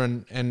pressure,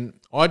 and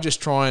I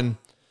just try and.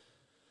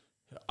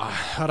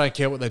 I don't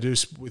care what they do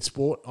with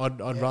sport. I'd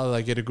rather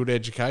they get a good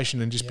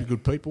education and just be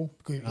good people.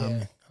 Good,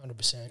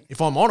 100%.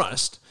 If I'm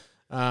honest,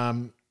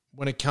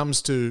 when it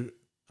comes to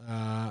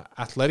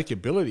athletic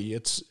ability,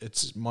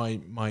 it's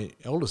my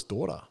eldest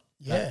daughter.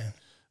 Yeah,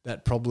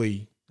 that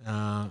probably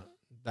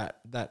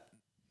that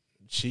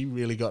she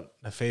really got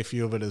a fair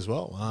few of it as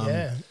well.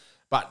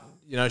 But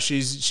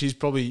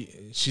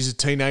she's a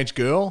teenage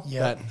girl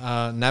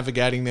that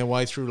navigating their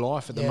way through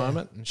life at the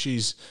moment, and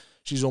she's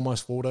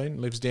almost 14,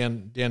 lives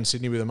down in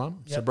Sydney with her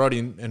mum. Yep. So Brody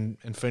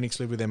and Phoenix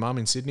live with their mum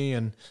in Sydney,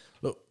 and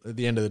look, at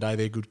the end of the day,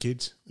 they're good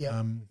kids.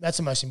 Yeah, that's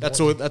the most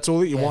important. That's all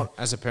that you want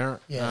as a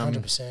parent. Yeah,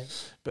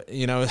 100%. But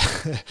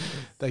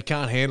they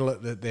can't handle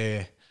it that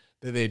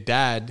their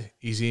dad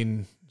is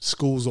in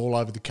schools all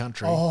over the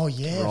country. Oh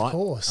yeah, right? Of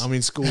course. I'm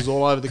in schools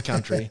all over the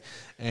country,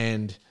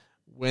 and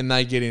when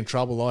they get in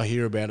trouble, I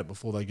hear about it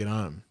before they get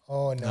home.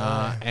 Oh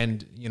no.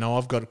 And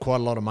I've got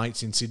quite a lot of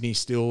mates in Sydney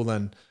still,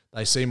 and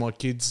they see my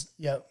kids.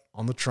 Yep.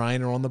 On the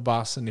train or on the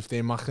bus, and if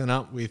they're mucking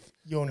up with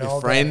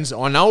friends,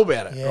 I know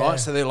about it, yeah. right?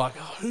 So they're like,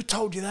 "Oh, who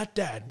told you that,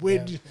 Dad? Well,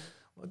 it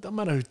doesn't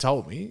matter who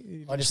told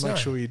me. I just make know.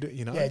 sure you do.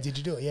 Yeah, did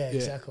you do it? Yeah,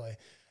 exactly.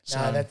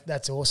 So,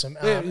 that's awesome.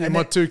 And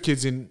my 2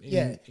 kids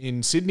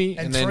in Sydney,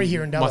 and then 3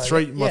 here in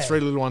Dubbo. My 3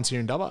 little ones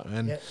here in Dubbo,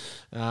 and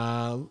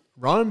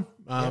Rome,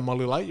 my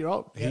little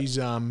 8-year-old, he's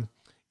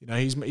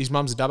his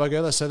mum's a Dubbo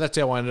girl, so that's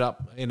how I ended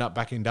up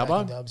back in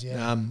Dubbo. Dubs,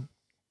 yeah.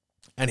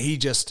 And he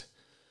just.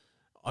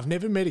 I've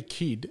never met a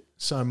kid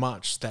so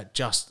much that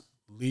just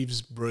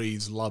lives,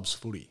 breathes, loves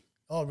footy.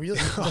 Oh, really?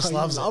 He just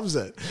loves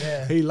it.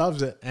 Yeah. He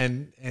loves it.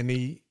 And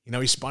he,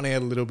 he spun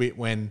out a little bit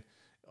when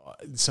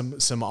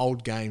some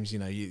old games, you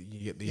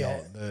get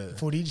the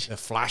footage, the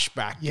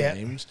flashback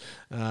games.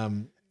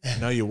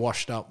 You're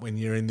washed up when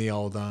you're in the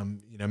old,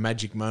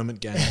 magic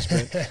moment games.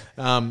 But,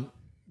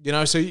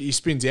 so he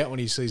spins out when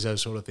he sees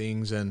those sort of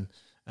things. And,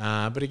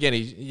 but again,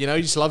 he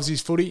just loves his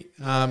footy,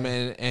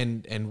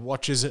 and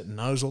watches it and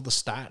knows all the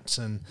stats,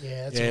 and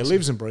awesome.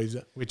 Lives and breathes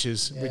it, which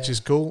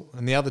is cool.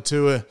 And the other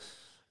 2 are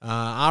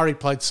Ari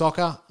played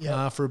soccer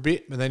for a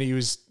bit, but then he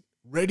was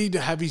ready to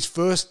have his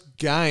first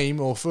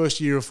game or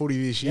first year of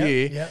footy this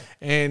year,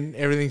 and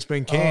everything's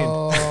been canned.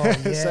 Oh,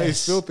 yes. So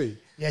he's filthy.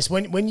 Yes,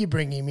 when you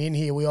bring him in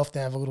here, we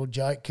often have a little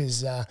joke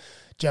because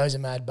Joe's a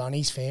Mad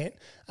Bunnies fan,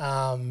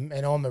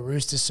 and I'm a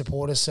Roosters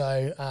supporter,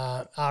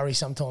 so Ari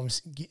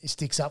sometimes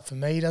sticks up for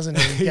me, doesn't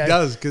he? He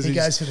does, because he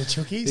goes for the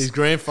Chookies. His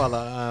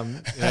grandfather,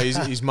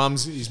 his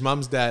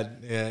mum's dad,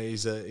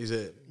 he's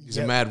a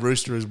mad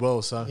rooster as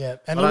well. So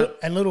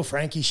and little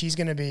Frankie, she's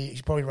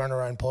probably run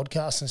her own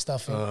podcast and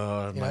stuff.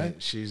 And,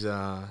 mate, she's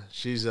a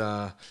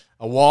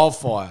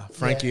wildfire,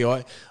 Frankie.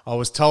 Yeah. I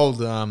was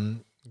told,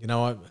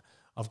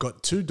 I've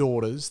got 2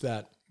 daughters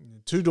and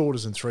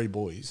 3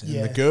 boys,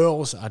 and the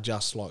girls are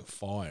just like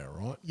fire,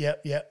 right?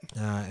 Yep.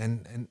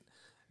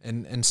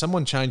 And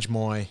someone changed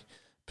my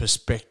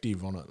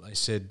perspective on it. They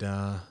said,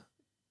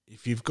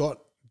 if you've got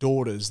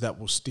daughters that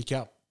will stick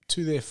up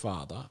to their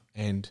father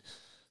and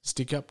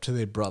stick up to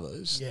their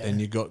brothers, then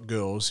you got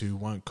girls who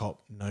won't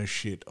cop no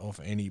shit off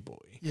any boy.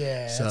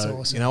 Yeah, so, that's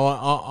awesome.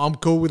 I'm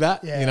cool with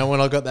that. Yeah.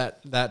 When I got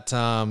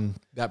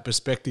that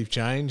perspective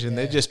change, and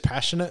they're just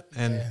passionate,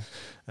 and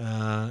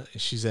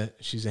she's a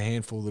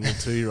handful, little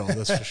 2-year-old,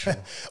 that's for sure.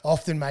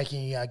 Often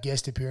making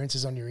guest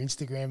appearances on your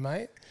Instagram,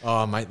 mate.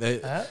 Oh, mate,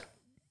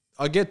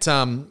 I get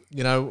when I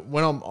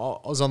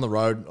was on the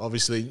road,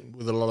 obviously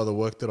with a lot of the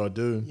work that I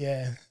do.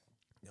 Yeah,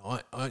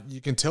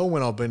 you can tell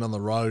when I've been on the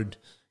road,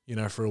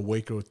 for a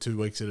week or 2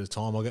 weeks at a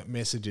time. I get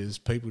messages,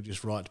 people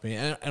just write to me,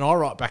 and I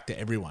write back to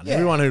everyone. Yeah.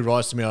 Everyone who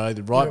writes to me, I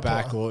either write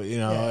back or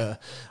I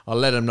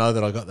let them know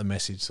that I got the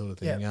message, sort of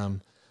thing. Yeah.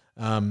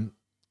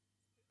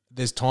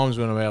 There's times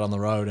when I'm out on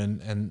the road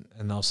and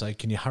they'll say,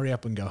 "Can you hurry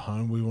up and go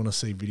home? We want to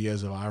see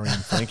videos of Ari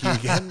and Frankie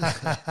again."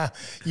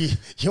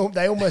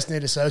 They almost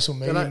need a social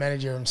media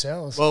manager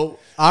themselves. Well,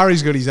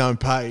 Ari's got his own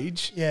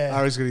page. Yeah,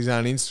 Ari's got his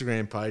own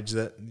Instagram page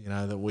that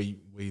that we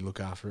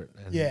look after it.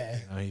 And,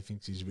 he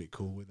thinks he's a bit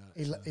cool with that.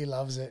 He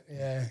loves it.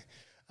 Yeah.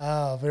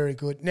 Oh, very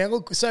good. Now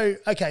look, so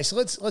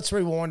let's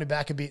rewind it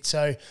back a bit.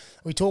 So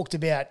we talked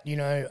about your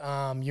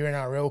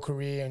NRL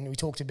career, and we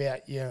talked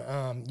about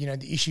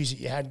the issues that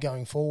you had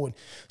going forward.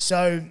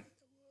 So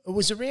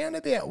was it around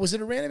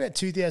about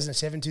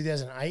 2007,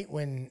 2008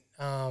 when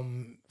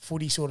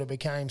footy sort of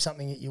became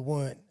something that you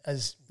weren't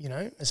as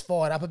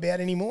fired up about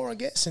anymore, I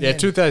guess? And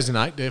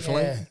 2008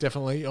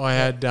 definitely. I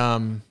had I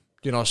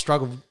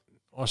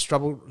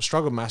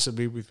struggled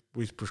massively with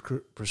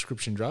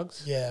prescription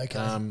drugs. Yeah.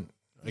 Okay.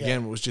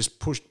 Again, it was just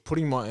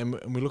putting my,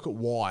 and we look at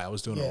why I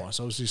was doing it right.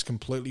 So I was just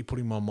completely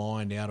putting my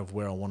mind out of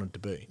where I wanted to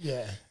be.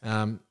 Yeah.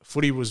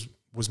 Footy was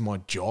my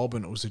job,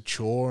 and it was a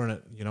chore, and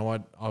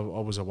I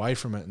was away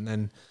from it. And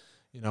then,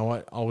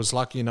 I was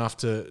lucky enough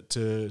to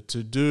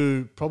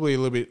do probably a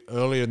little bit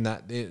earlier than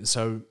that.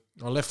 So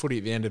I left footy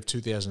at the end of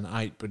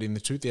 2008, but in the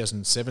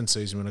 2007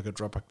 season when I got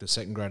dropped back to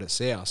second grade at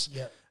South,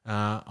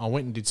 I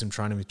went and did some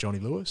training with Johnny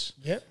Lewis.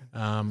 Yep.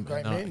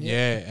 Great man.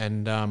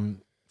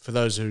 And for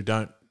those who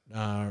don't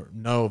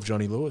know of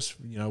Johnny Lewis,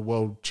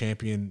 world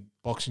champion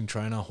boxing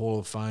trainer, Hall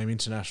of Fame,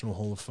 International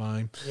Hall of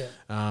Fame.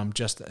 Yeah.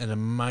 Just an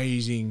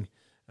amazing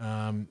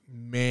man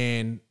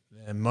and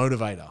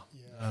motivator.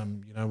 Yeah.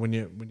 When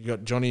you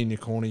got Johnny in your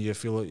corner, you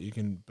feel that you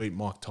can beat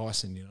Mike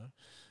Tyson.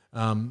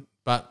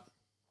 But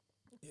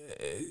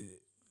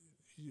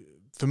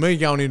for me,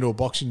 going into a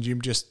boxing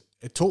gym,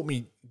 it taught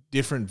me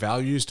different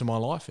values to my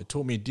life. It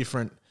taught me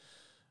definitely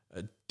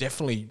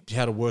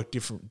how to work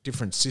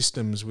different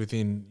systems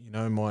within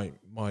my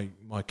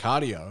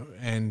cardio,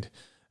 and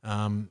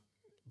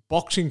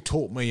boxing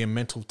taught me a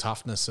mental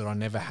toughness that I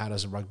never had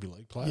as a rugby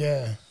league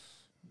player.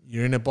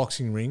 you're in a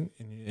boxing ring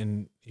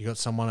and you got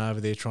someone over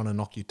there trying to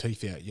knock your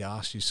teeth out, you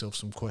ask yourself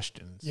some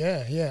questions.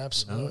 Yeah,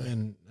 absolutely.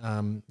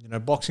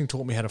 And boxing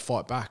taught me how to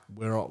fight back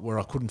where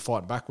I couldn't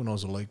fight back when I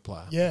was a league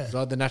player. Yeah, so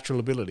I had the natural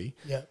ability.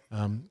 Yeah.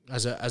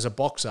 As a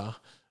boxer,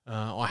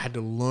 I had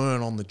to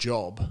learn on the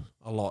job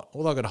a lot.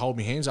 Although I got to hold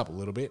my hands up a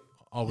little bit,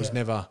 I was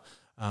never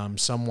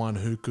someone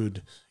who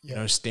could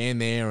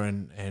stand there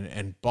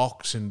and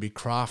box and be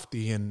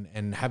crafty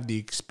and have the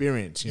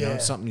experience. You know,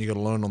 it's something you got to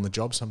learn on the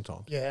job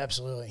sometimes. Yeah,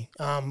 absolutely.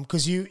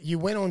 Because you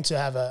went on to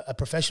have a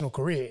professional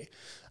career,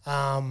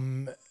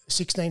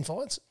 16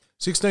 fights.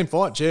 16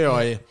 fights,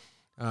 yeah.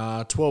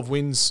 I 12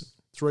 wins,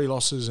 3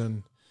 losses,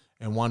 and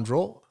 1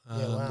 draw.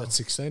 Wow. That's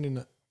 16, isn't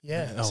it?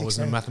 Yeah, I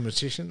wasn't a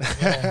mathematician.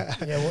 But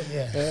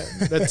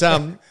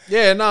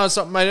no, it's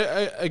something,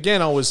 mate.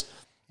 Again, I was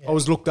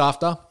looked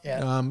after.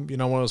 Yeah. When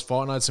I was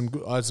fighting, I had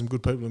some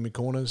good people in my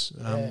corners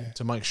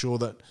to make sure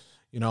that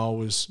I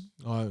was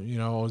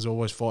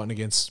always fighting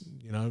against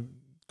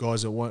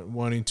guys that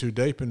weren't in too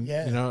deep, and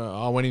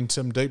I went in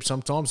some deep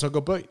sometimes. So I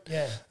got beat.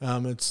 Yeah,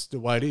 it's the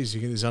way it is.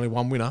 There's only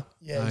one winner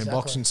in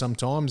boxing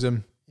sometimes,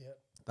 and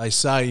they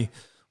say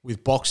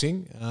with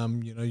boxing,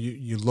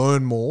 you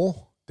learn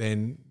more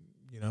than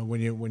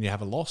when you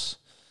have a loss.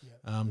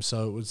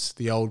 So it was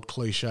the old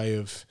cliche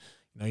of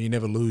you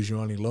never lose, you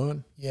only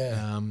learn.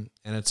 Yeah. And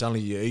it's only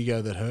your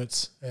ego that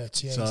hurts.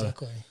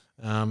 Exactly.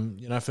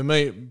 For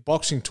me,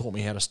 boxing taught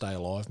me how to stay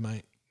alive,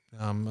 mate.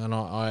 And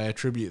I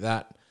attribute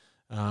that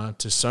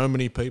to so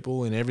many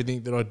people in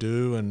everything that I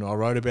do, and I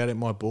wrote about it in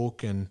my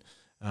book. And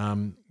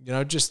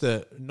just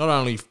the not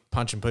only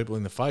punching people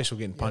in the face or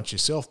getting punched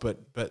yourself, but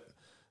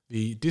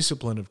the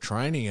discipline of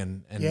training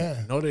and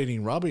not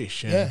eating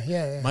rubbish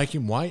and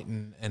making weight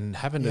and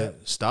having to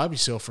starve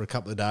yourself for a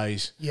couple of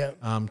days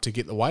to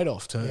get the weight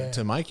off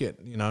to make it,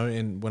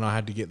 and when I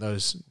had to get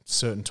those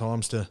certain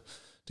times to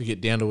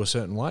get down to a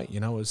certain weight,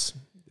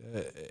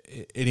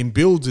 it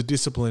imbuilds a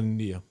discipline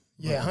into you.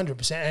 Yeah,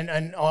 100%.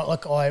 And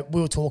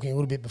we were talking a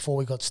little bit before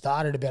we got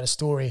started about a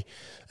story,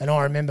 and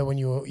I remember when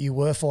you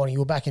were fighting, you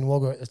were back in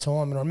Wagga at the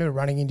time, and I remember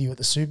running into you at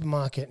the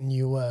supermarket and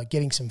you were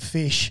getting some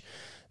fish.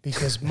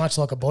 Because much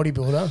like a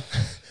bodybuilder,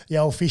 the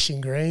old fish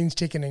and greens,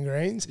 chicken and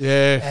greens.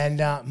 Yeah.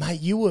 And,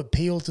 mate, you were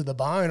peeled to the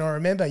bone. I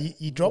remember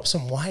you dropped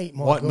some weight.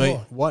 White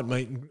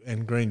meat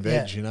and green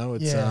veg,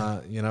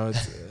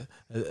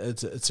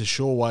 it's a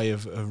sure way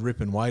of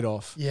ripping weight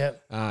off. Yeah.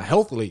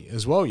 Healthily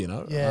as well,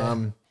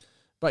 Yeah.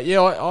 But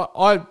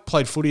I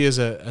played footy as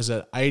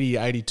a 80,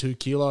 82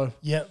 kilo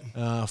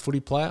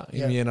footy player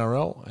in the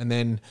NRL. And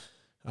then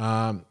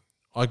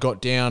I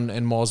got down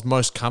and was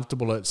most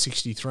comfortable at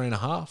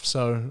 63.5,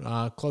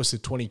 so close to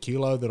 20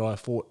 kilo that I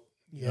fought.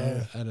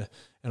 And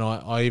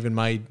I even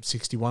made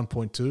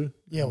 61.2.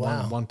 Yeah,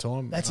 wow. One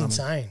time. That's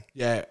insane.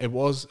 Yeah, it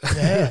was.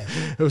 Yeah,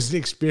 it was an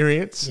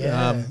experience.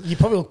 Yeah, you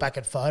probably look back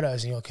at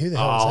photos and you're like, who the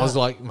hell is that? I was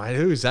like, mate,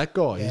 who is that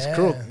guy? He's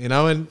crook,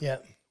 And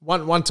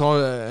one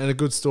time, and a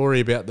good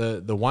story about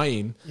the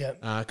weigh-in. Yeah.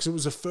 Because it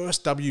was the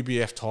first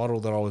WBF title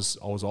that I was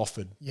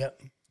offered.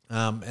 Yep.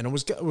 And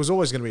it was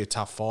always going to be a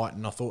tough fight,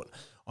 and I thought,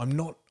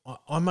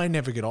 I may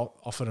never get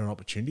offered an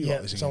opportunity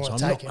like this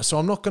again. So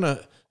I'm not going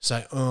to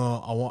say,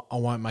 I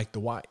won't make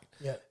the weight.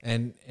 Yeah.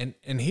 And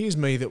here's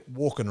me that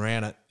walking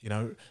around at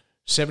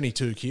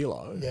 72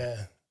 kilo.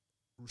 Yeah.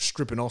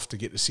 Stripping off to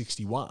get to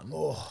 61.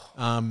 Oh.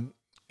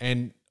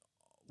 And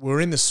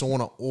we're in the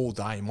sauna all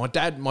day. My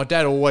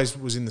dad always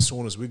was in the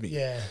saunas with me.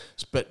 Yeah.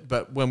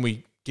 But when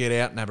we get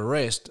out and have a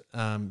rest,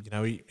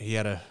 he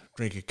had a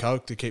drink of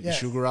Coke to keep the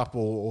sugar up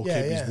or keep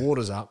his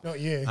waters up. Not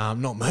you.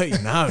 Not me,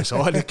 no. So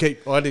I had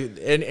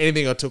to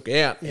anything I took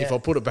out, if I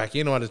put it back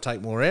in, I had to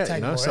take more out,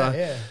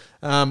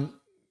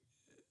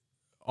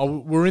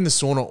 we're in the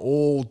sauna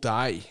all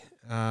day,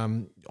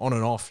 on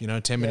and off,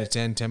 10 minutes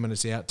in, 10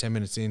 minutes out, 10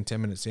 minutes in,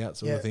 10 minutes out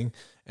sort of thing.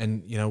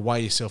 And,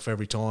 weigh yourself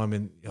every time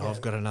and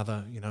I've got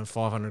another,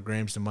 500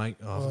 grams to make.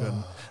 I've got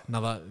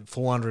another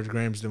 400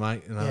 grams to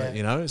make,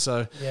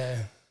 so... Yeah.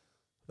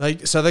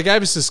 So they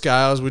gave us the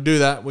scales. We do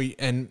that.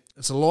 And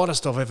it's the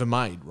lightest I've ever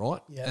made, right?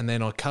 Yeah. And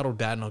then I cuddle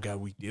Dad and I go,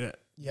 we did it.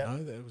 Yeah.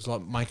 It was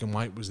like making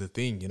weight was the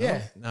thing,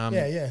 Yeah.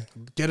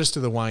 Get us to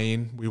the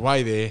weigh-in. We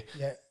weigh there.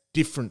 Yeah.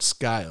 Different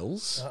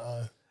scales.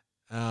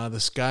 The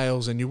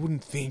scales, and you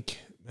wouldn't think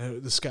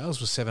the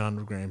scales were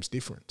 700 grams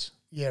difference.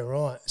 Yeah,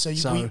 right. So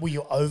were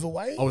you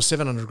overweight? I was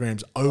 700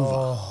 grams over.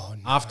 Oh,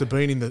 no. After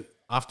being in the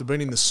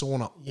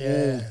sauna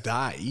all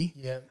day,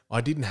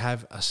 I didn't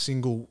have a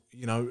single,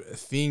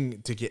 thing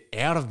to get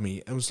out of me.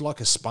 It was like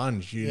a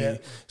sponge. You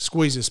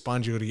squeeze a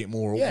sponge, you got to get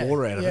more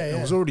water out of it.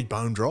 It was already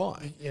bone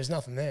dry. There's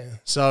nothing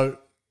there. So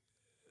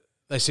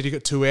they said you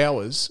got 2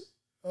 hours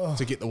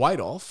to get the weight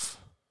off,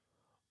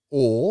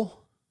 or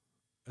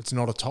it's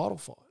not a title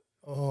fight.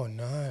 Oh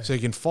no! So you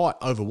can fight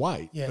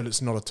overweight, but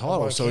it's not a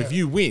title. So if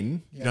you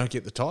win, you don't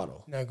get the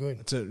title. No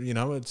good.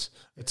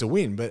 It's a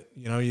win, but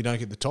you don't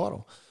get the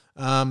title.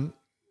 And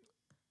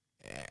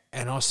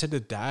I said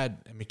to Dad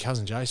and my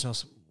cousin Jason, I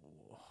said,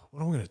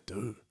 what am I going to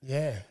do?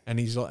 Yeah.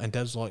 And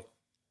Dad's like,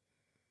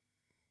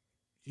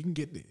 you can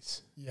get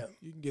this. Yeah.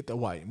 You can get the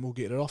weight and we'll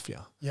get it off you.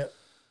 Yeah.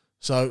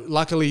 So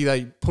luckily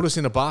they put us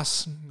in a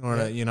bus or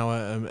a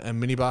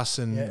minibus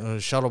and a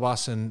shuttle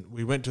bus, and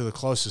we went to the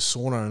closest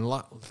sauna.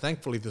 And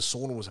thankfully the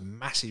sauna was a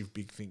massive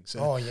big thing.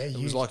 So it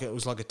was like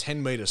a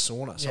 10-meter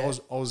sauna.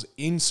 So I was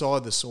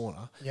inside the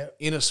sauna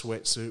in a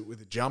sweatsuit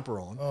with a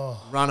jumper on,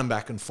 running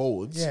back and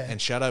forwards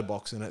and shadow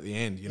boxing at the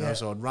end. You know,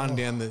 so I'd run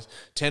down the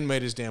 10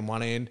 meters down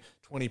one end,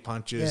 20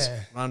 punches,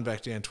 run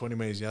back down 20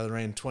 metres the other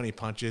end, 20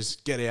 punches,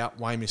 get out,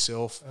 weigh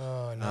myself.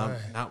 Oh, no.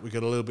 We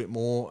got a little bit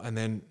more, and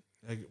then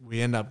we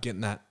end up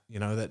getting that,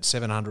 that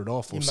 700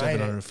 off or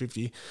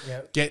 750.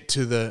 Get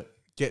to the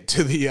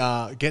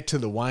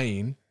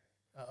weigh-in,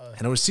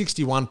 and it was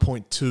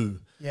 61.2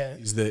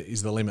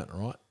 is the limit,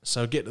 right?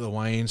 So get to the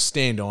weigh-in,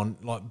 stand on,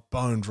 like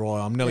bone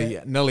dry. I'm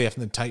nearly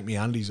having to take my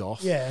undies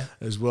off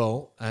as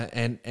well.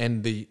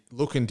 And the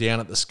looking down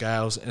at the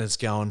scales, and it's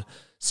going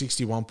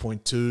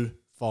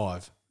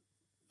 61.25.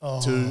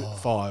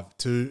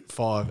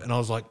 2.5, and I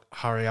was like,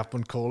 hurry up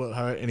and call it,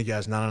 hurry. And he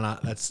goes, no,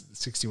 that's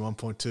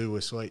 61.2,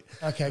 we're sweet.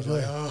 Okay,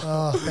 good.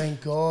 Like, thank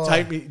God.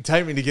 Take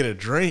me to get a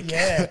drink.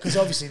 Yeah, because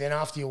obviously then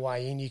after you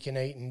weigh in, you can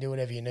eat and do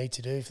whatever you need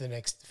to do for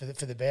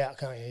the bout,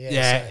 can't you?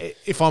 So,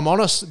 if I'm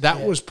honest,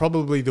 that was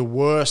probably the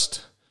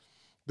worst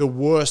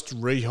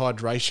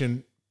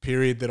rehydration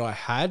period that I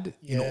had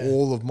in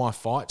all of my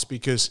fights,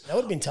 because that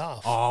would have been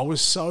tough. I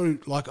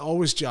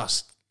was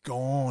just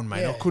gone,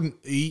 mate. I couldn't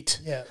eat.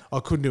 I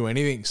couldn't do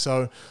anything.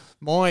 So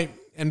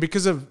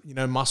because of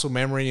muscle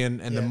memory and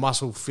the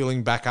muscle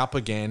filling back up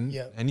again,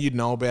 and you'd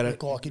know about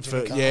it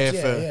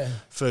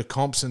for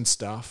comps and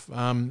stuff.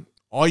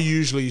 I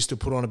usually used to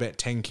put on about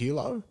 10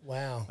 kilo.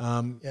 Wow.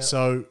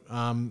 So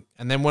and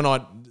then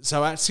at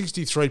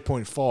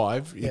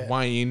 63.5, you'd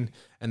weigh in,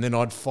 and then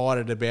I'd fight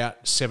at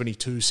about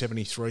 72,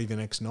 73 the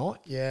next night.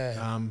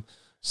 Yeah. And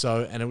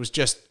it was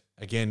just,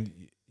 again,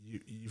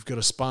 you've got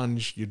a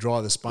sponge. You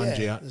dry the sponge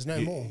out. There's no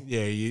more.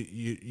 Yeah,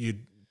 you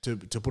to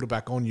put it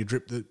back on. You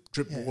drip the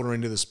water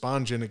into the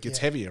sponge, and it gets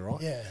heavier,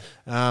 right? Yeah.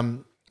 I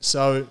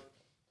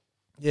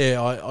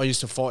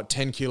used to fight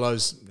 10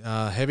 kilos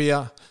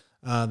heavier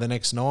the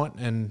next night,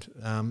 and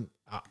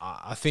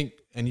I think,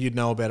 and you'd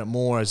know about it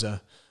more as a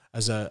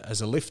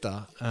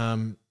lifter,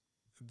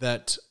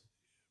 that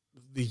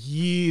the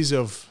years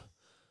of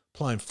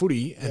playing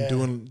footy and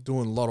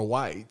doing a lot of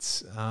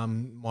weights,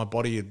 my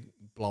body had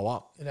blow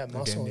up. And that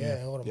muscle,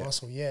 a lot of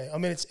muscle, I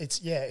mean,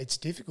 it's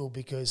difficult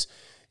because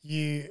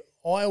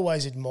I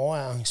always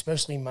admire,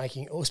 especially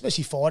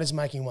fighters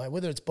making weight,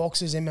 whether it's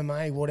boxers,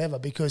 MMA, whatever,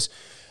 because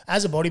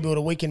as a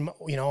bodybuilder, we can,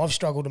 I've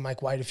struggled to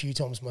make weight a few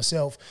times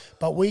myself,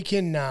 but we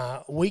only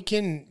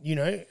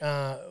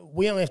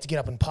have to get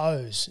up and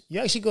pose. You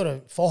actually got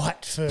to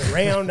fight for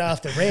round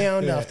after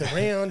round after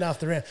round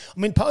after round. I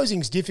mean,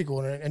 posing's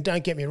difficult, and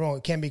don't get me wrong,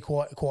 it can be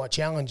quite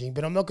challenging,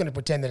 but I'm not going to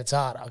pretend that it's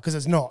harder, because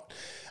it's not.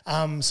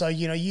 So,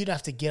 you'd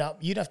have to get up,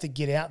 you'd have to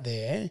get out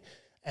there,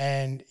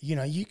 and,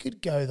 you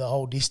could go the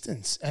whole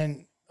distance.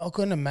 And I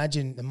couldn't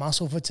imagine the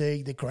muscle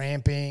fatigue, the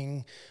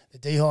cramping, the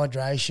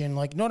dehydration.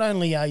 Like, not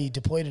only are you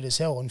depleted as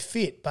hell and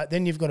fit, but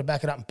then you've got to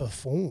back it up and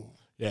perform.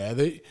 Yeah,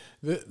 the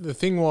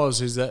thing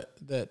is that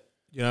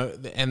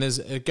and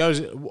it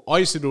goes. I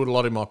used to do it a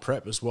lot in my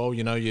prep as well.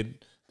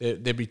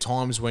 There'd be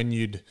times when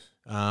you'd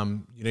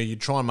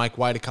try and make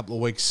weight a couple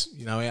of weeks,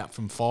 out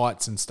from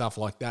fights and stuff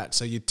like that.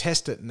 So you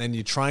test it, and then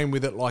you train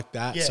with it like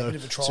that. Yeah, a bit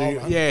of a trial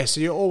run.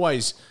 So you're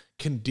always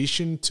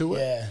conditioned to it.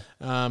 Yeah.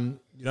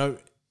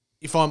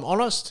 If I'm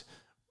honest,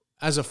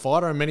 as a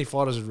fighter, and many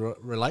fighters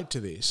relate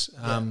to this,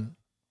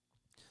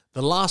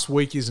 the last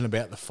week isn't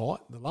about the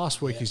fight. The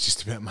last week is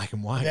just about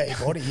making weight. Yeah, your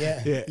body,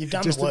 You've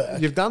done the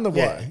work. You've done the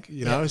work,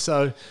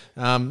 So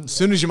as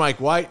soon as you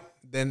make weight,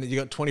 then you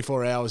got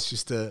 24 hours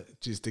just to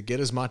get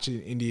as much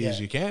into you as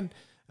you can.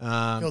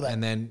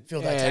 And then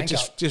fill that tank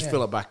up. Just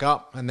fill it back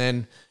up. And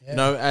then,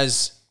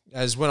 as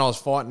when I was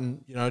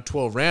fighting,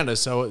 12 rounders,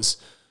 so it's,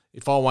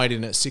 if I weighed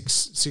in at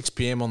 6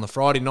 p.m. on the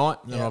Friday night,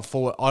 then I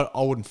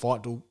wouldn't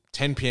fight till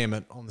 10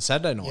 p.m. on the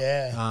Saturday night.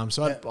 Yeah.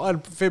 So I had a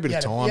fair bit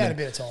of time. You had a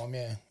bit of time,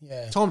 yeah.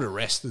 Time to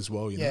rest as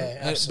well, Yeah,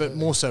 absolutely. But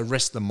more so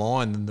rest the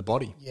mind than the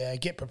body. Yeah,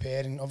 get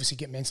prepared, and obviously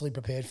get mentally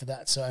prepared for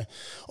that. So,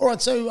 all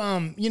right,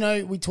 so,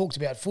 we talked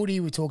about footy,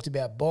 we talked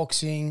about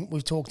boxing,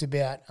 we've talked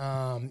about,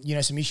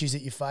 some issues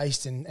that you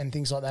faced and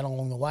things like that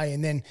along the way.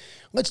 And then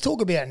let's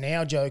talk about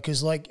now, Joe,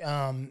 because,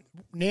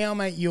 now,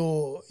 mate,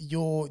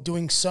 you're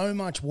doing so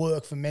much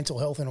work for mental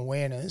health and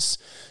awareness.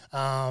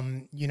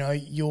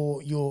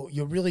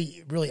 You're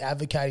really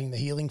advocating the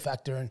healing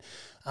factor, and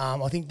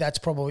I think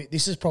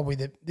this is probably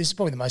the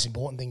most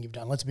important thing you've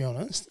done. Let's be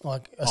honest.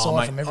 Like,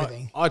 aside from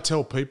everything, I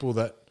tell people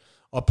that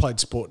I played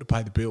sport to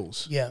pay the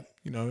bills. Yeah.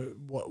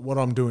 What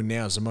I'm doing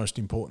now is the most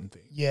important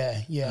thing.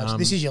 Yeah. So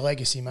this is your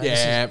legacy,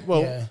 mate.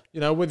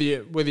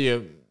 Whether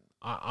you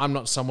I'm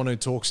not someone who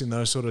talks in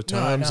those sort of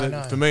terms.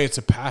 No. For me, it's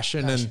a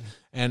passion.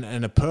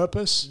 And a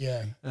purpose.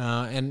 Yeah.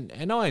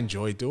 And I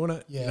enjoy doing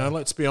it. Yeah.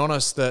 Let's be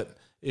honest that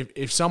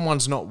if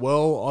someone's not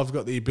well, I've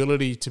got the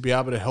ability to be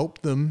able to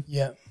help them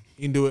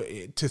into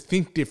it, to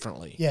think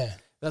differently. Yeah.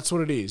 That's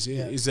what it is.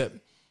 Is that,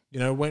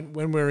 when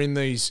we're in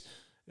these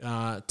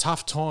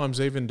tough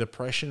times, even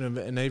depression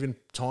and even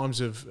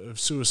times of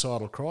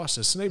suicidal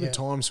crisis, and even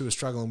times who are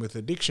struggling with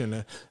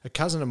addiction. A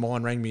cousin of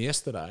mine rang me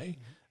yesterday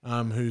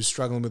who's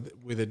struggling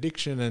with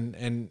addiction,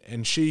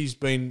 and she's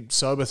been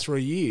sober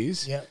 3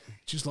 years. Yeah.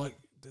 She's like,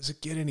 does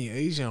it get any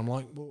easier? I'm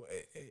like, well,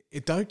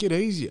 it don't get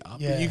easier,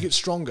 but you get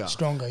stronger.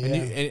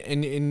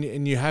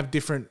 And you have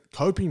different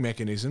coping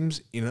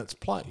mechanisms in its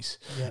place.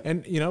 Yeah.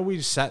 And, we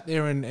just sat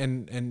there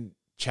and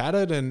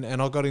chatted, and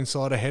I got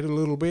inside her head a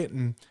little bit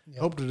and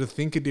helped her to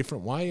think a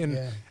different way.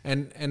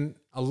 And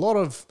a lot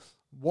of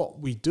what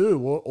we do,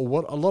 or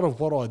what a lot of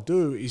what I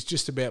do, is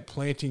just about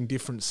planting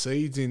different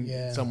seeds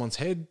in someone's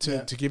head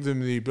to give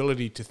them the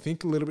ability to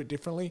think a little bit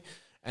differently.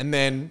 And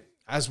then,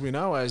 as we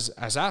know,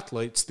 as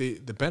athletes,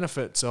 the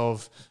benefits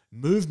of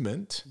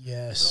movement.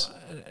 Yes,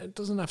 it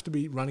doesn't have to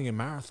be running a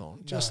marathon.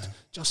 Just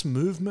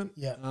movement.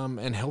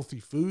 And healthy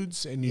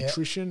foods and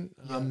nutrition.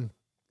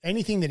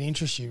 Anything that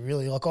interests you,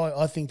 really. Like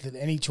I think that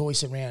any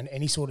choice around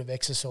any sort of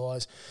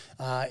exercise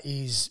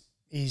is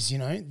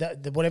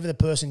that whatever the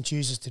person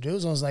chooses to do,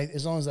 as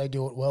long as they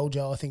do it well,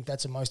 Joe. I think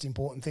that's the most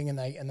important thing, and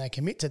they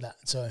commit to that.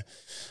 So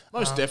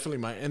most definitely,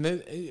 mate. And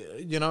then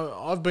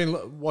I've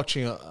been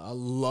watching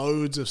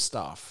loads of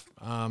stuff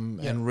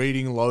and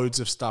reading loads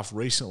of stuff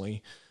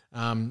recently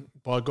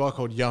by a guy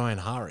called Johan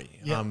Hari,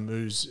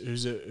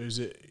 who's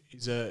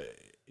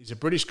a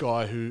British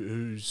guy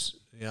who's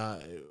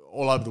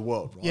all over the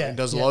world, right? And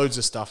does loads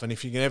of stuff. And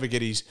if you can ever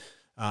get his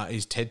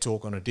TED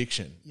Talk on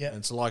addiction,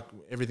 it's like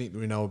everything that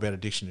we know about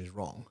addiction is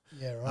wrong.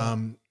 Yeah,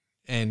 right.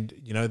 And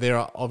there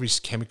are obvious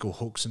chemical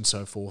hooks and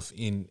so forth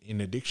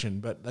in addiction,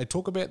 but they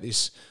talk about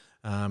this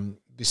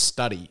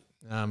study,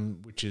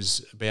 which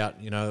is about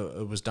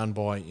it was done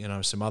by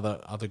some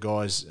other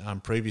guys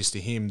previous to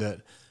him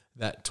that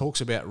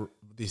talks about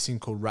this thing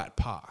called rat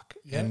park,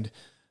 and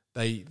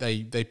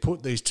They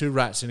put these two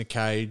rats in a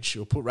cage,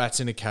 or put rats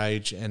in a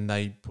cage, and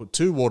they put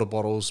two water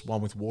bottles,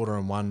 one with water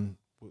and one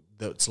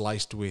that's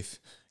laced with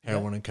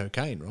heroin and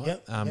cocaine,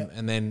 right?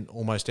 And then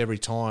almost every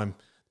time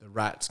the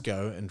rats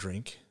go and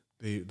drink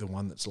the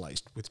one that's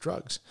laced with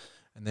drugs,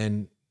 and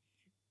then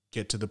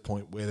get to the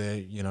point where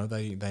they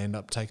end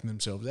up taking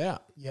themselves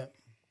out. Yep.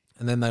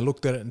 And then they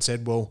looked at it and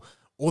said, well,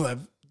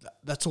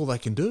 that's all they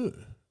can do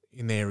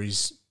in there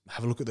is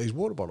have a look at these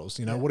water bottles.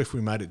 What if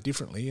we made it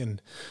differently? And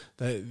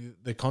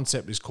the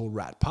concept is called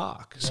Rat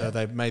Park. So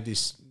they've made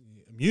this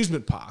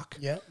amusement park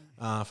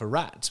for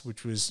rats,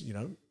 which was,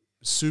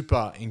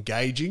 super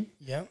engaging.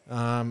 Yeah.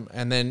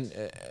 And then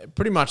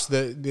pretty much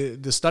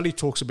the study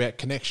talks about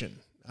connection.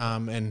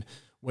 And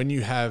when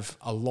you have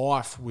a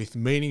life with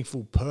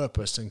meaningful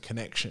purpose and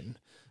connection,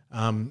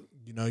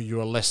 you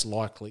are less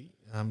likely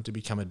to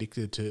become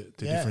addicted to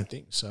different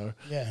things. So,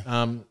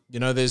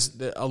 there's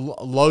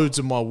loads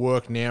of my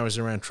work now is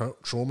around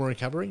trauma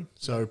recovery.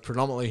 So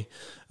predominantly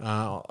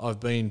I've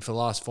been for the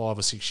last 5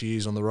 or 6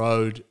 years on the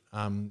road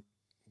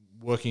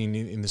working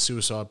in the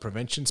suicide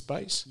prevention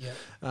space.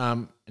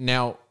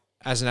 Now,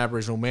 as an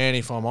Aboriginal man,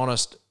 if I'm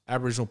honest,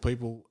 Aboriginal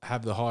people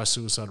have the highest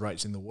suicide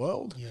rates in the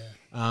world.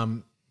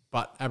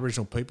 But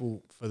Aboriginal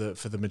people, for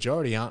the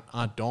majority,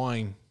 aren't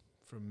dying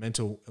from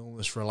mental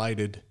illness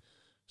related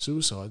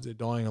suicides. They're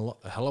dying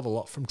a hell of a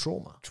lot from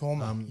trauma.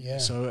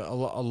 So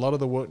a lot of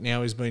the work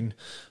now has been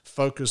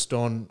focused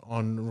on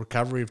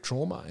recovery of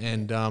trauma,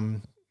 and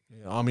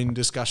I'm in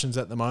discussions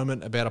at the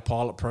moment about a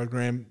pilot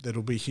program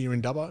that'll be here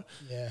in Dubbo,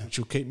 which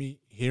will keep me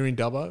here in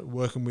Dubbo,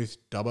 working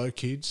with Dubbo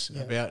kids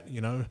about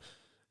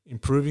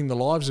improving the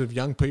lives of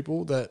young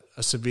people that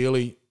are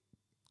severely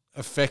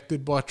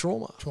affected by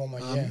trauma.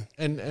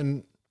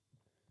 And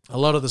a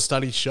lot of the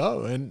studies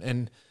show,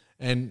 and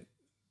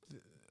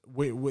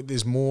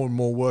there's more and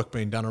more work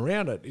being done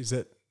around it, is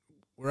that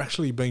we're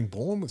actually being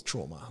born with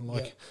trauma.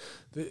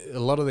 A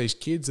lot of these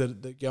kids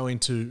that go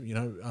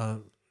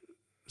into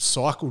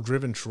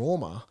cycle-driven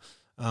trauma,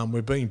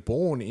 we're being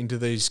born into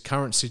these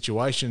current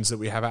situations that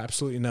we have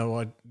absolutely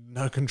no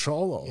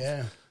control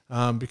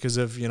of. Because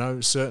of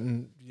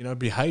certain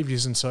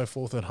behaviours and so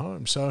forth at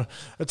home. So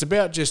it's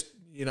about just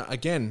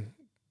again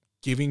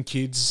giving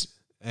kids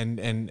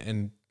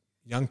and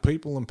young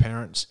people and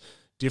parents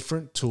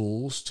different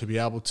tools to be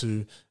able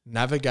to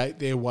navigate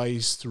their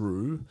ways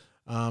through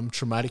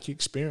traumatic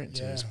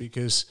experiences.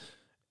 Because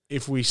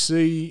if we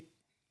see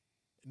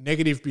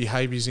negative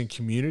behaviours in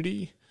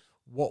community,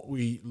 what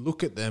we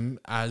look at them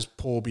as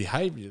poor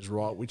behaviours,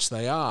 right, which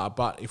they are.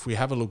 But if we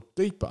have a look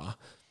deeper,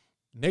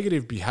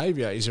 negative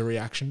behaviour is a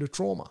reaction to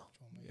trauma.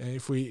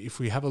 If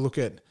we have a look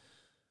at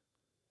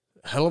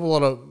a hell of a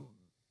lot of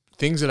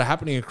things that are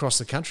happening across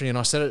the country, and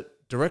I said it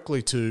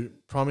directly to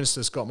Prime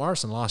Minister Scott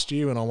Morrison last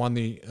year when I won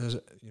the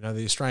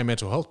Australian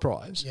Mental Health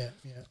Prize. I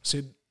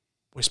said,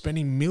 we're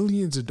spending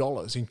millions of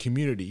dollars in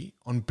community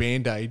on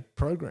Band-Aid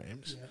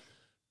programs.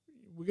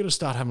 We've got to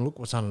start having a look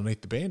what's underneath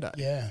the Band-Aid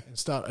and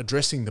start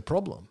addressing the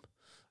problem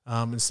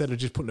instead of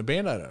just putting a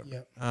Band-Aid over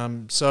it.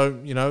 So,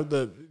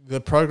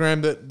 the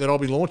program that I'll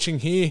be launching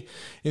here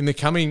in the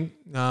coming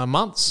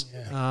months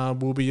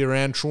will be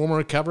around trauma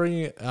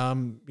recovery,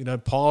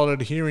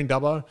 piloted here in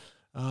Dubbo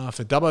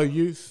for Dubbo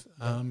youth,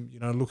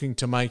 looking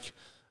to make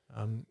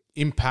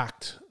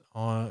impact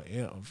on,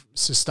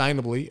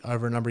 sustainably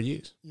over a number of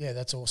years. Yeah,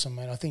 that's awesome,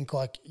 man. I think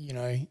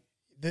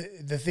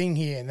the thing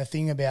here and the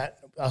thing about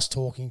us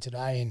talking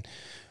today, and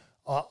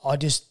I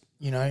just,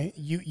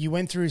 you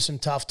went through some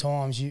tough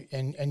times, you've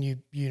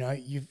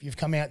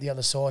come out the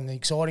other side, and the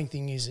exciting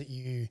thing is that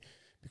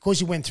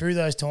because you went through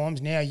those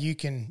times, now you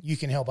can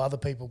help other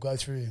people go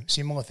through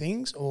similar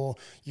things, or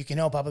you can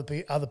help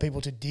other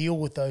people to deal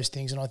with those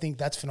things, and I think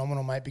that's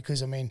phenomenal, mate.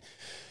 Because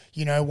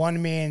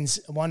one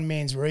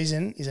man's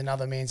reason is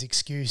another man's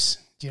excuse.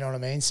 Do you know what I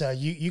mean? So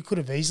you could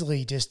have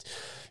easily just,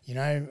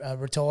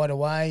 retired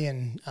away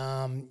and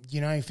found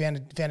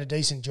a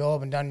decent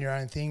job and done your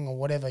own thing or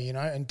whatever,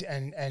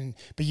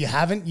 but you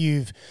haven't.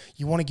 You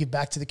want to give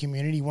back to the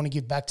community. You want to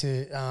give back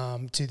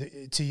to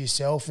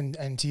yourself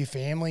and to your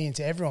family and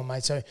to everyone,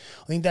 mate. So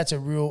I think that's a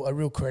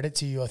real credit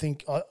to you. I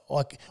think I've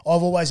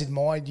always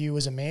admired you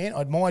as a man.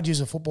 I admired you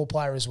as a football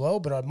player as well,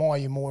 but I admire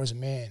you more as a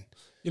man.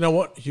 You know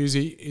what,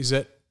 Hughesy, is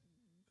that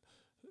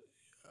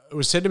it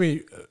was said to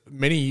me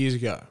many years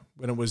ago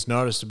when it was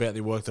noticed about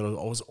the work that I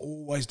was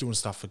always doing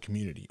stuff for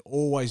community,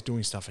 always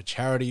doing stuff for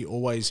charity,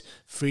 always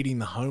feeding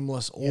the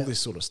homeless, all this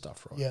sort of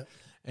stuff, right? Yeah.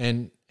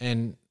 And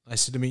they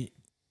said to me,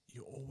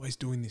 "You're always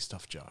doing this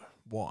stuff, Joe.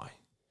 Why?"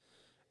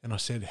 And I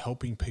said,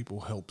 "Helping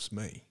people helps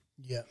me."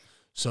 Yeah.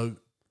 So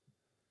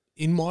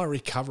in my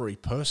recovery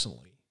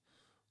personally,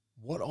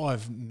 what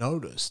I've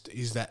noticed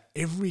is that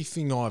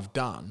everything I've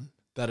done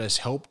that has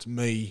helped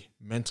me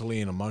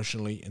mentally and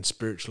emotionally and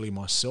spiritually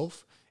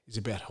myself is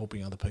about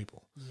helping other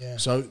people. Yeah.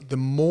 So the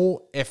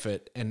more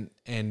effort and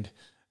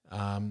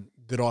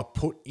that I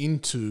put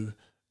into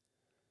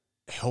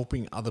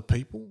helping other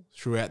people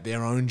throughout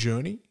their own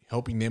journey,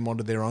 helping them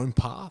onto their own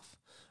path,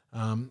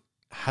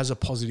 has a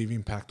positive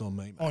impact on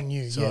me, mate. On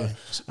you, so,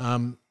 yeah.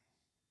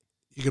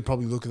 You could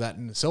probably look at that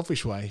in a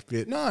selfish way,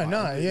 but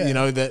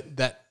yeah.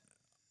 That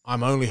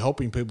I'm only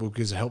helping people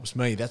because it helps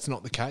me. That's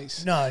not the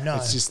case. No.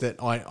 It's just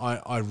that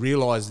I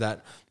realise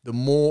that the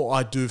more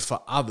I do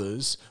for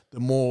others, the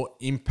more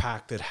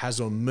impact it has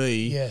on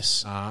me,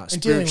 yes,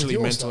 spiritually,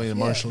 mentally, and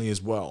emotionally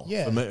as well.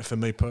 Yeah. For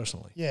me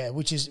personally. Yeah,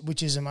 which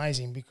is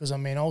amazing, because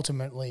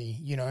ultimately,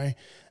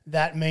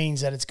 that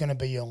means that it's going to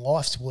be your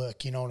life's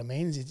work. You know what I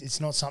mean?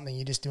 It's not something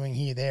you're just doing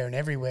here, there, and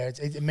everywhere.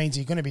 It means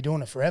you're going to be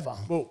doing it forever.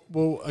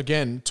 Well,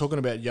 again, talking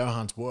about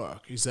Johan's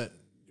work, is that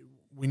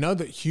we know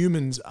that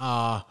humans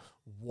are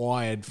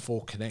wired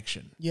for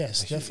connection.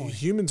 Yes, definitely.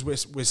 Humans,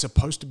 we're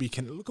supposed to be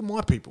look at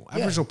my people,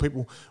 Aboriginal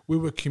people. We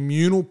were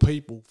communal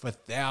people for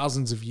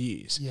thousands of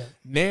years. Yeah.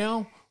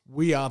 Now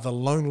we are the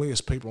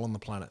loneliest people on the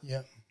planet.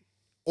 Yeah.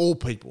 All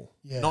people.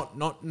 Yeah.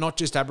 Not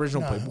just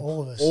Aboriginal people.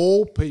 All of us.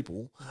 All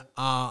people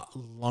are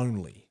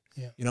lonely.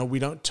 Yeah. We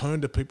don't turn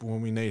to people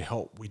when we need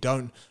help. We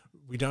don't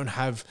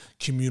have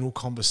communal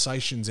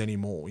conversations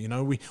anymore.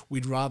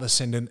 We'd rather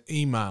send an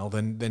email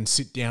than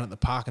sit down at the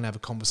park and have a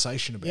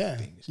conversation about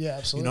things. Yeah,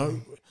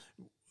 absolutely.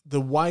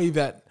 The way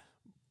that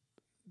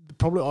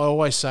probably I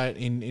always say it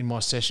in my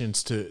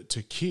sessions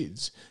to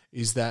kids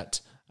is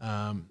that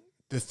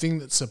the thing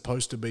that's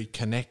supposed to be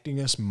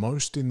connecting us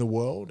most in the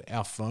world,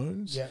 our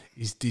phones,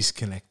 is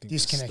disconnecting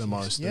us the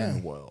most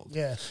in the world.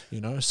 Yeah.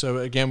 So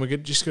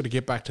again, just got to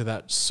get back to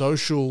that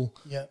social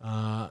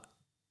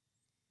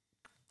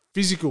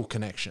physical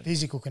connection.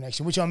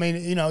 Which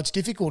it's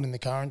difficult in the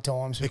current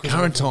times. The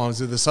current times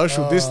of the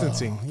social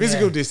distancing,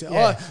 physical distancing.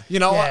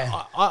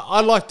 Yeah. I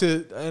like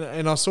to,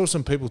 and I saw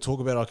some people talk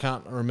about it, I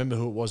can't remember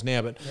who it was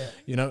now, but,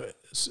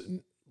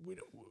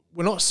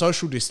 we're not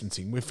social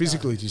distancing, we're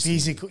physically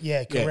distancing.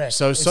 Correct. Yeah.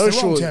 So it's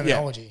social, the wrong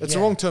terminology. It's the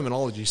wrong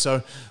terminology.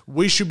 So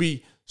we should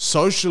be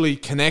socially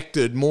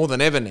connected more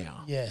than ever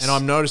now. Yes. And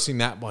I'm noticing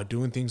that by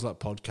doing things like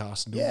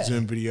podcasts and doing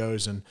Zoom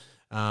videos and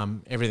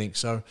everything.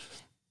 So,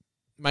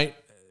 mate,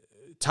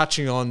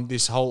 touching on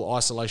this whole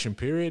isolation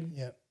period,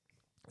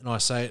 and I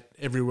say it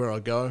everywhere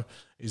I go,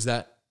 is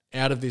that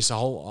out of this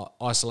whole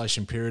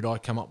isolation period, I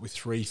come up with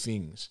three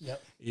things.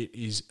 It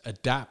is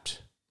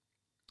adapt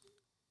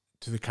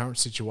to the current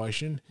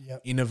situation,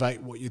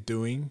 innovate what you're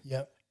doing,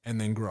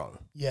 and then grow.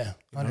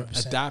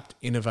 100%. Adapt,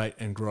 innovate,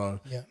 and grow.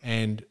 Yeah.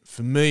 And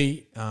for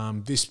me,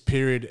 this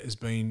period has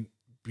been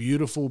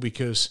beautiful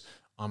because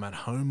I'm at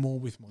home more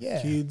with my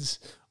kids.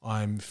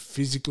 I'm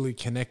physically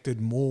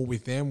connected more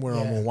with them, where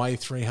I'm away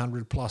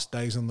 300 plus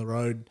days on the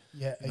road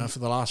for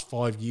the last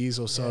 5 years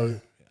or so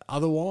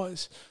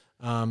otherwise.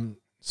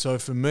 So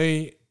for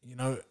me,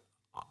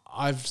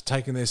 I've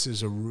taken this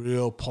as a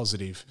real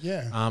positive.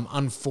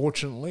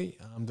 Unfortunately,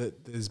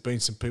 that there's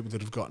been some people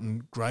that have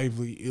gotten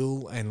gravely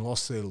ill and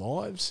lost their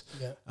lives.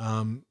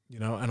 And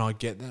I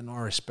get that and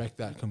I respect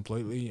that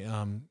completely.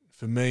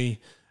 For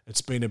me,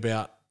 it's been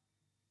about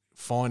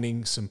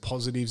finding some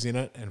positives in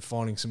it and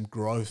finding some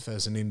growth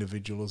as an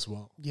individual as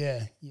well.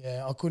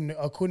 I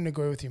couldn't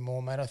agree with you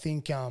more, mate. I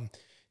think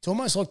it's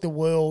almost like the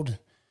world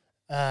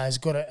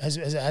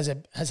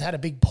has had a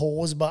big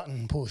pause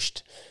button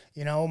pushed.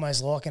 You know,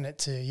 almost liken it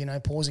to, you know,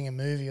 pausing a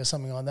movie or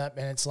something like that.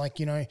 And it's like,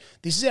 you know,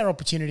 this is our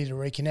opportunity to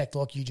reconnect,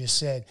 like you just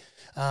said.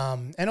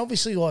 And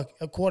obviously, like,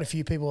 quite a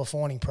few people are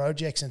finding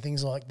projects and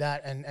things like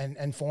that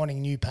and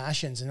finding new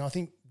passions. And I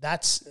think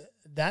that's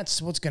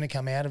what's going to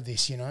come out of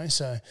this, you know.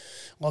 So,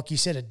 like you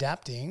said,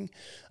 adapting.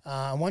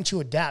 And once you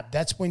adapt,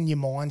 that's when your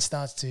mind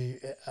starts to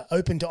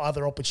open to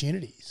other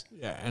opportunities.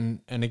 Yeah,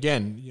 and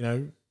again, you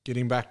know,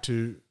 getting back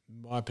to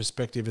my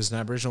perspective as an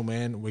Aboriginal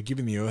man, we're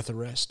giving the earth a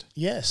rest.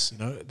 Yes.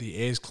 You know, the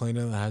air's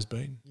cleaner than it has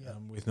been,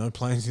 with no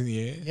planes in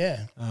the air.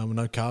 Yeah.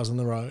 No cars on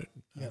the road.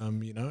 Yep.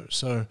 You know,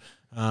 so,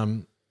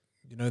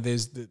 you know,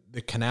 there's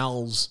the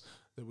canals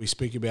that we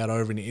speak about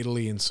over in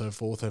Italy and so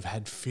forth have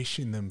had fish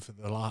in them for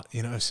the last,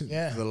 you know, since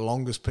for the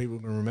longest people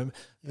can remember.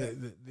 Yeah.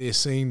 They're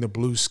seeing the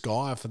blue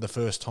sky for the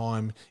first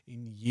time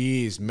in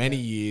years, many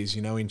years,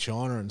 you know, in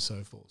China and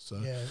so forth.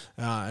 So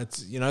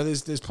it's, you know,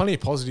 there's plenty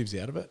of positives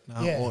out of it,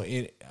 or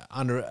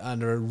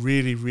under a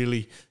really,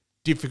 really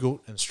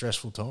difficult and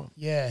stressful time.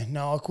 Yeah,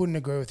 no, I couldn't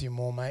agree with you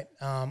more, mate.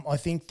 I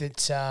think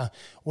that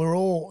we're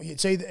all,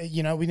 it's either,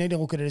 you know, we need to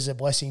look at it as a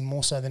blessing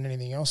more so than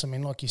anything else. I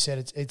mean, like you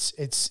said,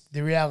 it's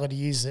the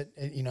reality is that,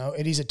 you know,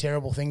 it is a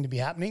terrible thing to be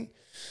happening.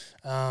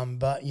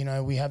 But, you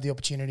know, we have the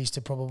opportunities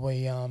to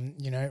probably,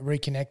 you know,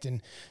 reconnect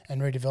and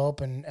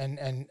redevelop.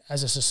 And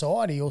as a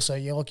society also,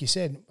 like you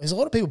said, there's a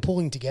lot of people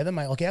pulling together,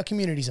 mate. Like, our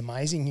community is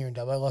amazing here in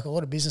Dubbo. Like, a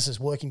lot of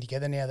businesses working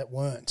together now that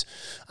weren't.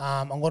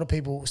 A lot of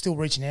people still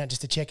reaching out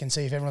just to check and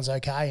see if everyone's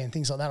okay and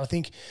things like that. I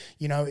think,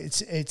 you know,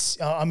 it's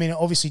I mean,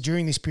 obviously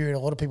during this period, a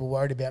lot of people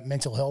worried about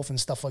mental health and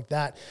stuff like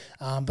that.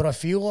 But I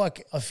feel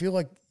like,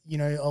 you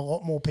know, a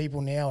lot more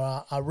people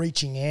now are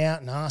reaching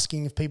out and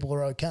asking if people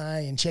are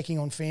okay and checking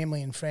on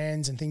family and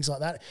friends and things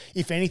like that.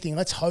 If anything,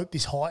 let's hope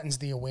this heightens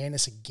the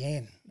awareness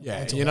again.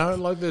 Yeah, you know,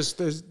 like there's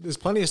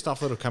plenty of stuff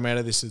that'll come out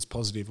of this that's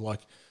positive, like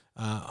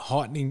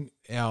heightening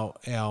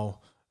our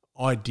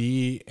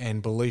idea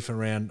and belief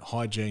around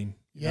hygiene.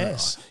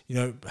 Yes. You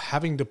know,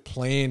 having to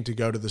plan to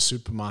go to the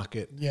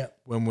supermarket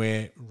when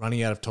we're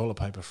running out of toilet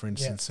paper, for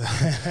instance.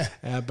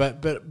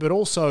 But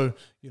also,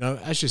 you know,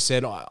 as you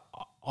said,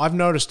 I've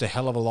noticed a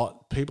hell of a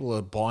lot. People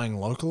are buying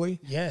locally,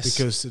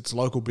 because it's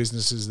local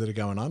businesses that are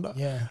going under.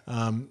 Yeah.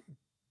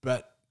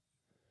 But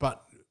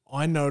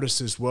I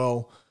noticed as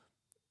well,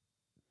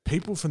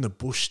 people from the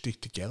bush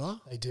stick together.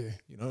 They do.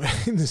 You know,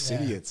 in the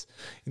city, it's,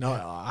 you know,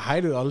 I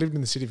hated. I lived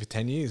in the city for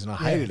 10 years, and I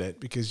hated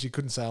it because you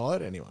couldn't say hello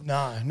to anyone.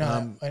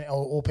 No,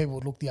 or people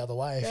would look the other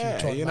way if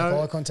you tried to make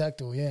eye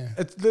contact. Or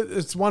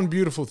it's one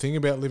beautiful thing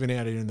about living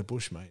out here in the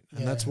bush, mate,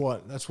 and that's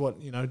what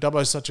you know.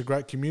 Dubbo's such a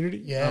great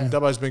community. Yeah,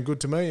 Dubbo's been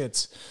good to me.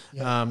 It's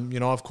you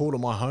know, I've called it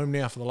my home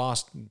now for the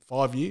last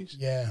 5 years.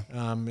 Yeah,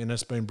 and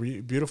it's been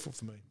beautiful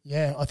for me.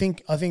 Yeah, I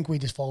think we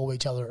just follow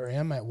each other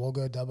around, mate.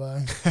 Wagga,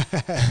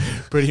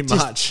 Dubbo, pretty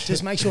much.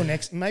 Just make sure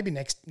next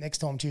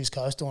time choose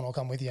coastal and I'll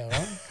come with you,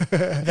 right?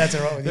 If that's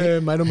all right with you. Yeah,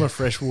 mate, I'm a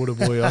freshwater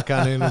boy. I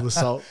can't handle the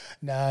salt.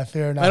 No,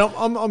 fair enough.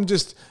 And I'm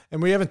just,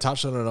 and we haven't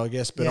touched on it, I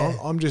guess, but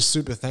I'm just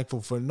super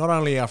thankful for not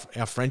only our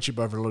friendship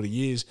over a lot of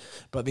years,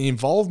 but the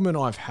involvement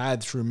I've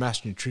had through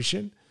Mass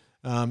Nutrition.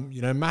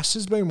 You know, Mass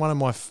has been one of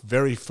my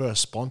very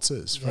first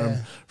sponsors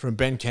from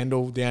Ben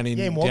Kendall down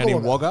in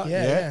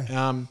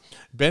Wagga.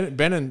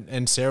 Ben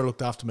and Sarah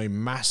looked after me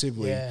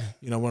massively.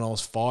 You know, when I was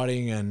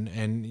fighting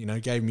and you know,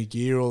 gave me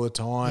gear all the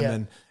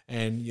time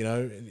and you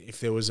know,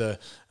 if there was a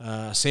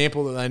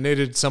sample that they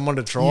needed someone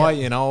to try,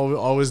 you know,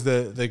 I was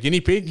the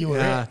guinea pig. You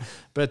were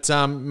but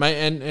mate,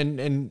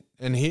 and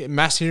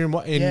Mass here in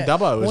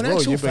Dubbo as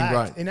well. You've been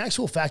great. In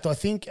actual fact, I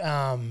think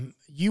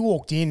you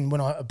walked in when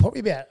I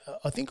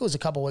think it was a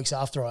couple of weeks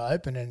after I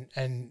opened,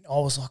 and I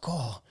was like,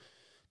 oh,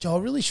 Joe, I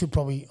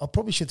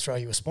probably should throw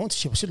you a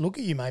sponsorship. I should look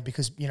at you, mate,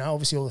 because, you know,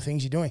 obviously all the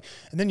things you're doing.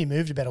 And then you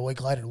moved about a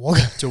week later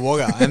to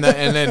Wagga. And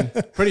then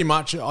pretty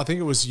much, I think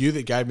it was you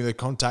that gave me the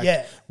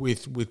contact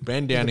with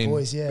Ben down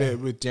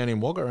down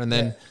in Wagga, and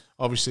then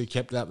obviously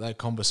kept up that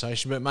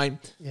conversation. But mate,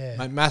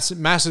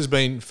 Mass has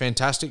been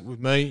fantastic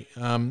with me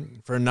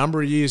for a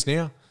number of years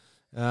now.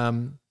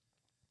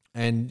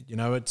 And, you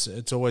know,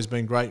 it's always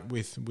been great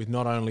with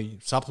not only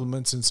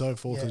supplements and so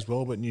forth as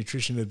well, but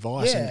nutrition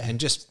advice and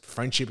just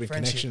friendship and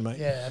connection, mate.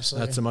 Yeah,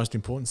 absolutely. That's the most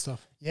important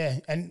stuff. Yeah,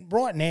 and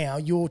right now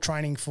you're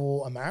training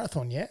for a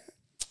marathon, yeah?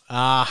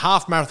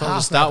 Half marathon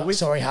to start with.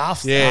 Sorry,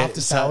 half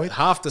to start with.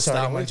 Half to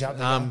start with.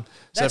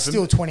 That's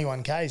still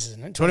 21Ks,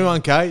 isn't it?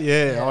 21K,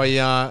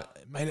 yeah.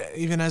 Mate,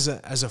 even as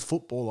a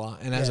footballer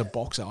and as a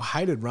boxer, I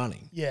hated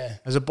running. Yeah.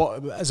 As a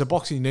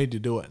boxer, you need to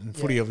do it, and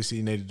footy obviously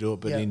you need to do it,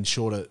 but in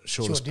shorter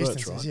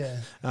spurts, right? Yeah.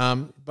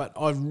 But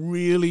I've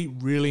really,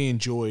 really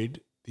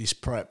enjoyed this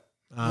prep.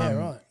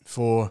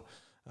 For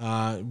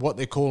what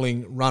they're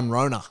calling Run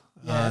Rona.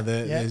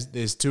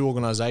 There's two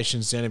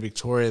organisations down in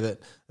Victoria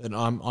that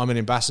I'm an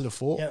ambassador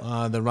for.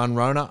 The Run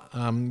Rona,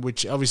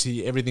 which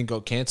obviously everything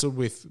got cancelled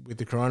with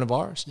the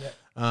coronavirus.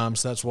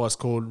 So that's why it's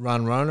called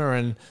Run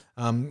Rona,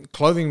 and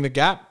Clothing the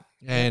Gap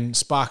and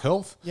Spark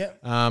Health.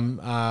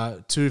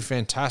 Two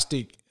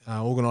fantastic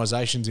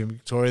organisations in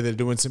Victoria that are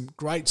doing some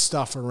great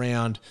stuff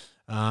around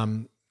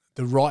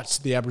the rights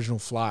to the Aboriginal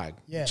flag,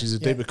 which is a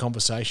deeper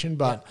conversation,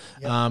 but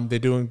they're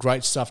doing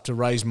great stuff to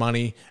raise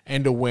money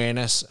and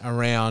awareness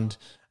around,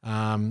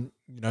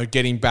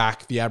 getting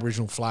back the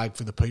Aboriginal flag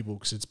for the people,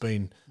 because it's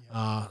been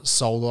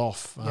sold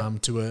off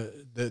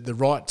the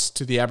rights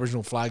to the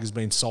Aboriginal flag has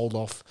been sold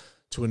off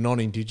to a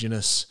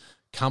non-Indigenous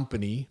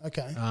company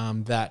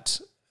that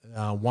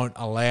won't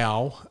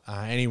allow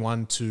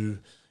anyone to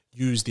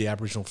use the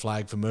Aboriginal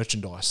flag for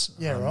merchandise.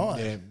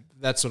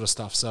 That sort of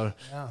stuff. So,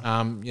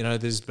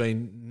 there's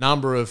been a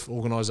number of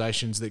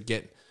organisations that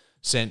get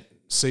sent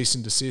cease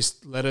and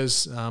desist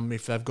letters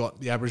if they've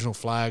got the Aboriginal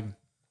flag,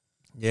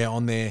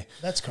 on their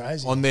that's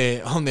crazy on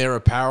their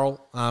apparel.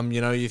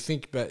 You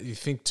think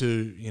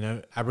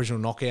to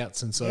Aboriginal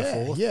knockouts and so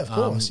forth. Yeah, of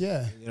course.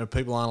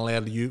 People aren't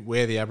allowed to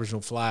wear the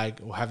Aboriginal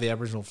flag or have the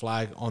Aboriginal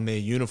flag on their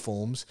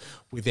uniforms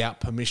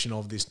without permission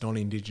of this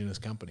non-Indigenous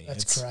company.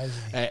 It's crazy.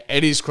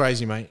 It is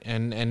crazy, mate.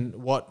 And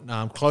what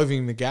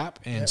Clothing the Gap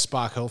and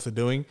Spark Health are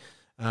doing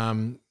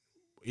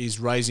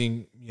is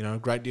raising a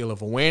great deal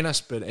of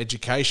awareness, but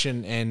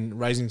education and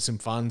raising some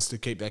funds to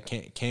keep that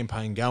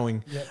campaign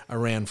going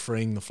around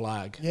freeing the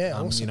flag.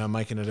 Awesome.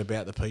 Making it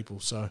about the people.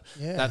 So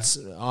that's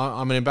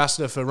I'm an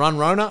ambassador for Run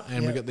Rona,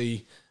 and we've got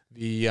the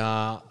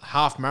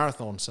half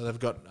marathon. So they've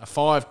got a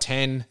 5,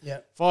 10,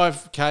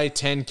 5K,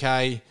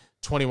 10K,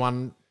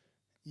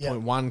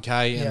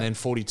 21.1K and then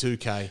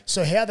 42K.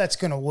 So how that's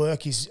going to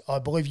work is, I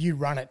believe you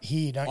run it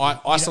here, don't you?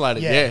 Isolate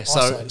it,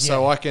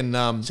 So I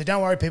can. So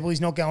don't worry, people.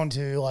 He's not going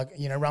to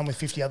run with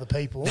 50 other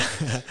people.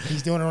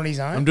 He's doing it on his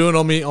own. I'm doing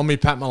it on me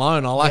Pat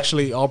Malone.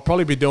 I'll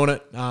probably be doing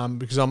it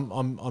because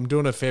I'm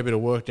doing a fair bit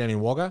of work down in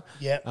Wagga.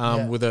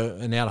 With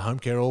an out of home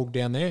care org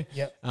down there.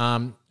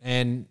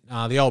 And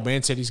the old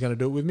man said he's going to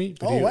do it with me.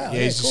 But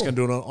he's just going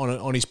to do it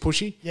on his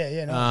pushy.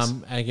 Nice.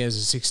 And again,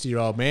 as a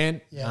 60-year-old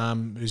man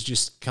who's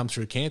just come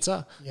through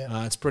cancer.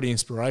 It's pretty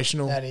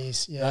inspirational. That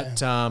is,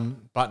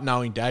 But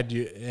knowing Dad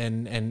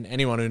and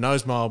anyone who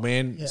knows my old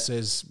man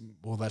says,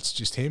 well, that's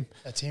just him.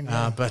 That's him.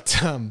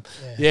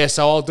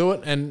 So I'll do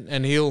it,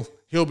 and he'll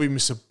be my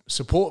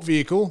support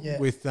vehicle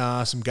with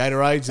some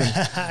Gatorades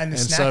and the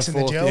snacks so and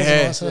forth. the gels and all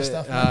that sort of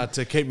stuff.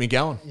 To keep me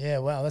going. Yeah,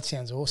 wow, that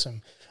sounds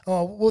awesome.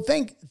 Oh well,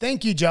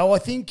 thank you, Joe. I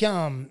think,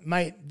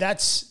 mate,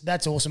 that's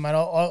awesome, mate.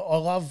 I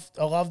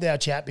loved our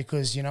chat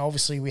because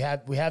obviously we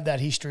have that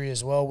history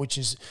as well, which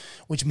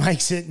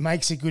makes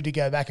it good to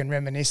go back and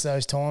reminisce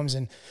those times.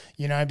 And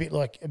a bit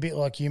like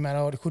you, mate.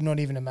 I could not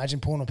even imagine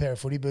pulling a pair of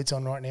footy boots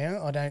on right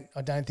now. I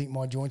don't think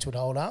my joints would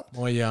hold up.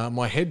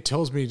 My head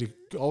tells me to.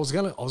 I was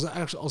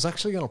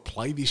actually gonna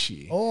play this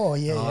year. Oh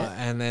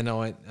and then I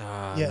went,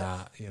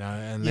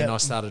 and then I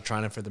started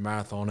training for the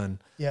marathon, and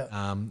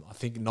I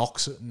think the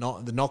knocks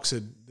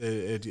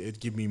it'd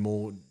give me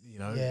more,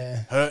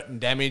 hurt and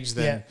damage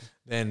than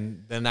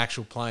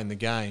actual playing the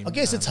game. I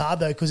guess it's hard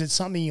though because it's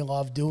something you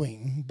love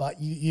doing, but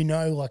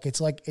it's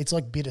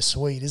like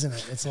bittersweet, isn't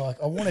it? It's like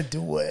I want to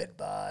do it,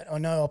 but I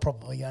know I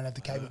probably don't have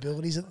the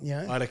capabilities. I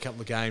had a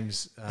couple of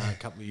games a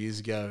couple of years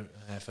ago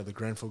for the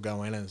Grenfell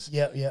Goannas.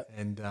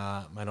 And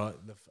mate,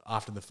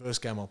 after the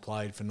first game I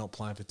played, for not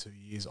playing for 2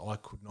 years, I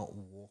could not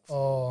walk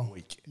for a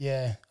week.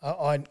 Yeah,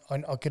 I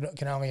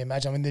can only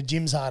imagine. I mean, the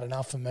gym's hard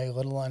enough for me,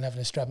 let alone having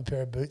to strap a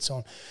pair of boots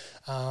on.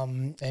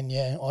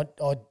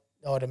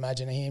 I'd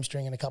imagine a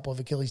hamstring and a couple of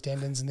Achilles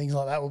tendons and things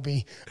like that would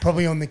be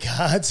probably on the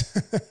cards.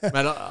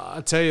 Man,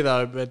 I tell you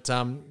though, but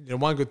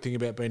one good thing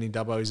about being in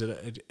Dubbo is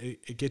that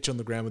it gets you on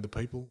the ground with the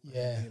people.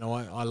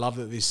 I love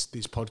that this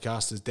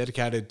podcast is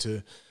dedicated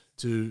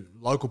to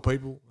local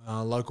people,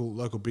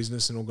 local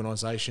business and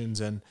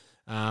organisations, and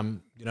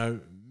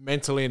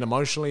mentally and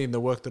emotionally in the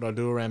work that I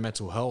do around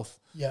mental health.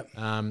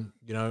 I'm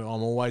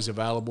always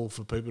available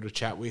for people to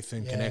chat with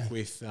and connect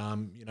with,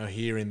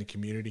 here in the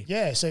community.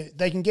 Yeah, so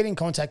they can get in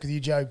contact with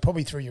you, Joe,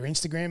 probably through your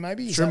Instagram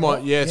maybe? Through my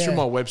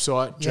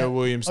website,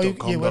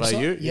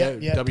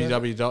 joewilliams.com.au,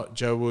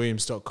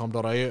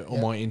 www.joewilliams.com.au, or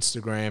my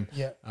Instagram,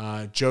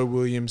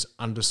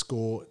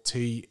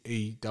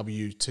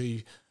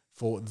 joewilliams_TEWT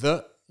for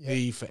the,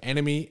 E for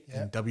enemy,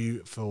 and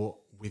W for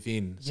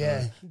within.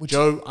 So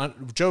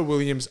Joe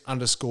Williams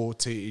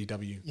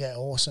 _TEW. Yeah,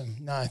 awesome.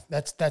 No,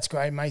 that's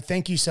great, mate.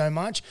 Thank you so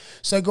much.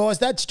 So, guys,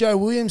 that's Joe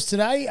Williams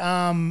today.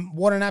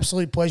 What an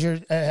absolute pleasure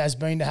it has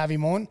been to have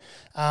him on.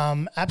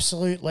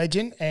 Absolute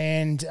legend,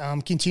 and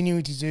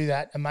continuing to do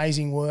that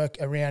amazing work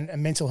around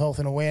mental health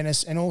and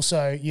awareness, and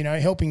also,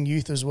 helping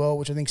youth as well,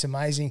 which I think is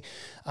amazing.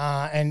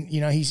 And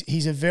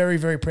he's a very,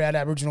 very proud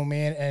Aboriginal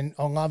man, and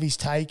I love his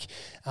take,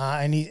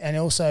 and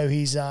also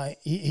the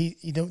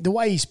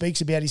way he speaks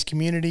about his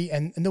community,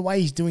 and the way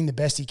he's doing the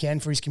best he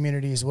can for his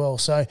community as well.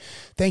 So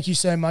thank you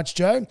so much,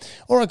 Joe.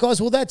 All right, guys,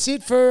 well, that's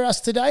it for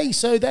us today.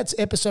 So that's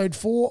episode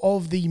 4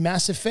 of The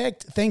Mass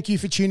Effect. Thank you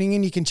for tuning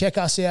in. You can check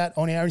us out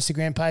on our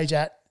Instagram page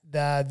at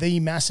the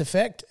Mass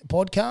Effect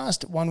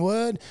podcast, one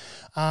word,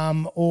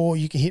 or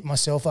you can hit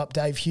myself up,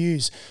 Dave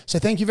Hughes. So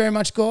thank you very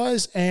much,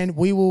 guys, and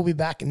we will be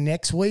back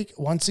next week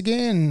once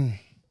again.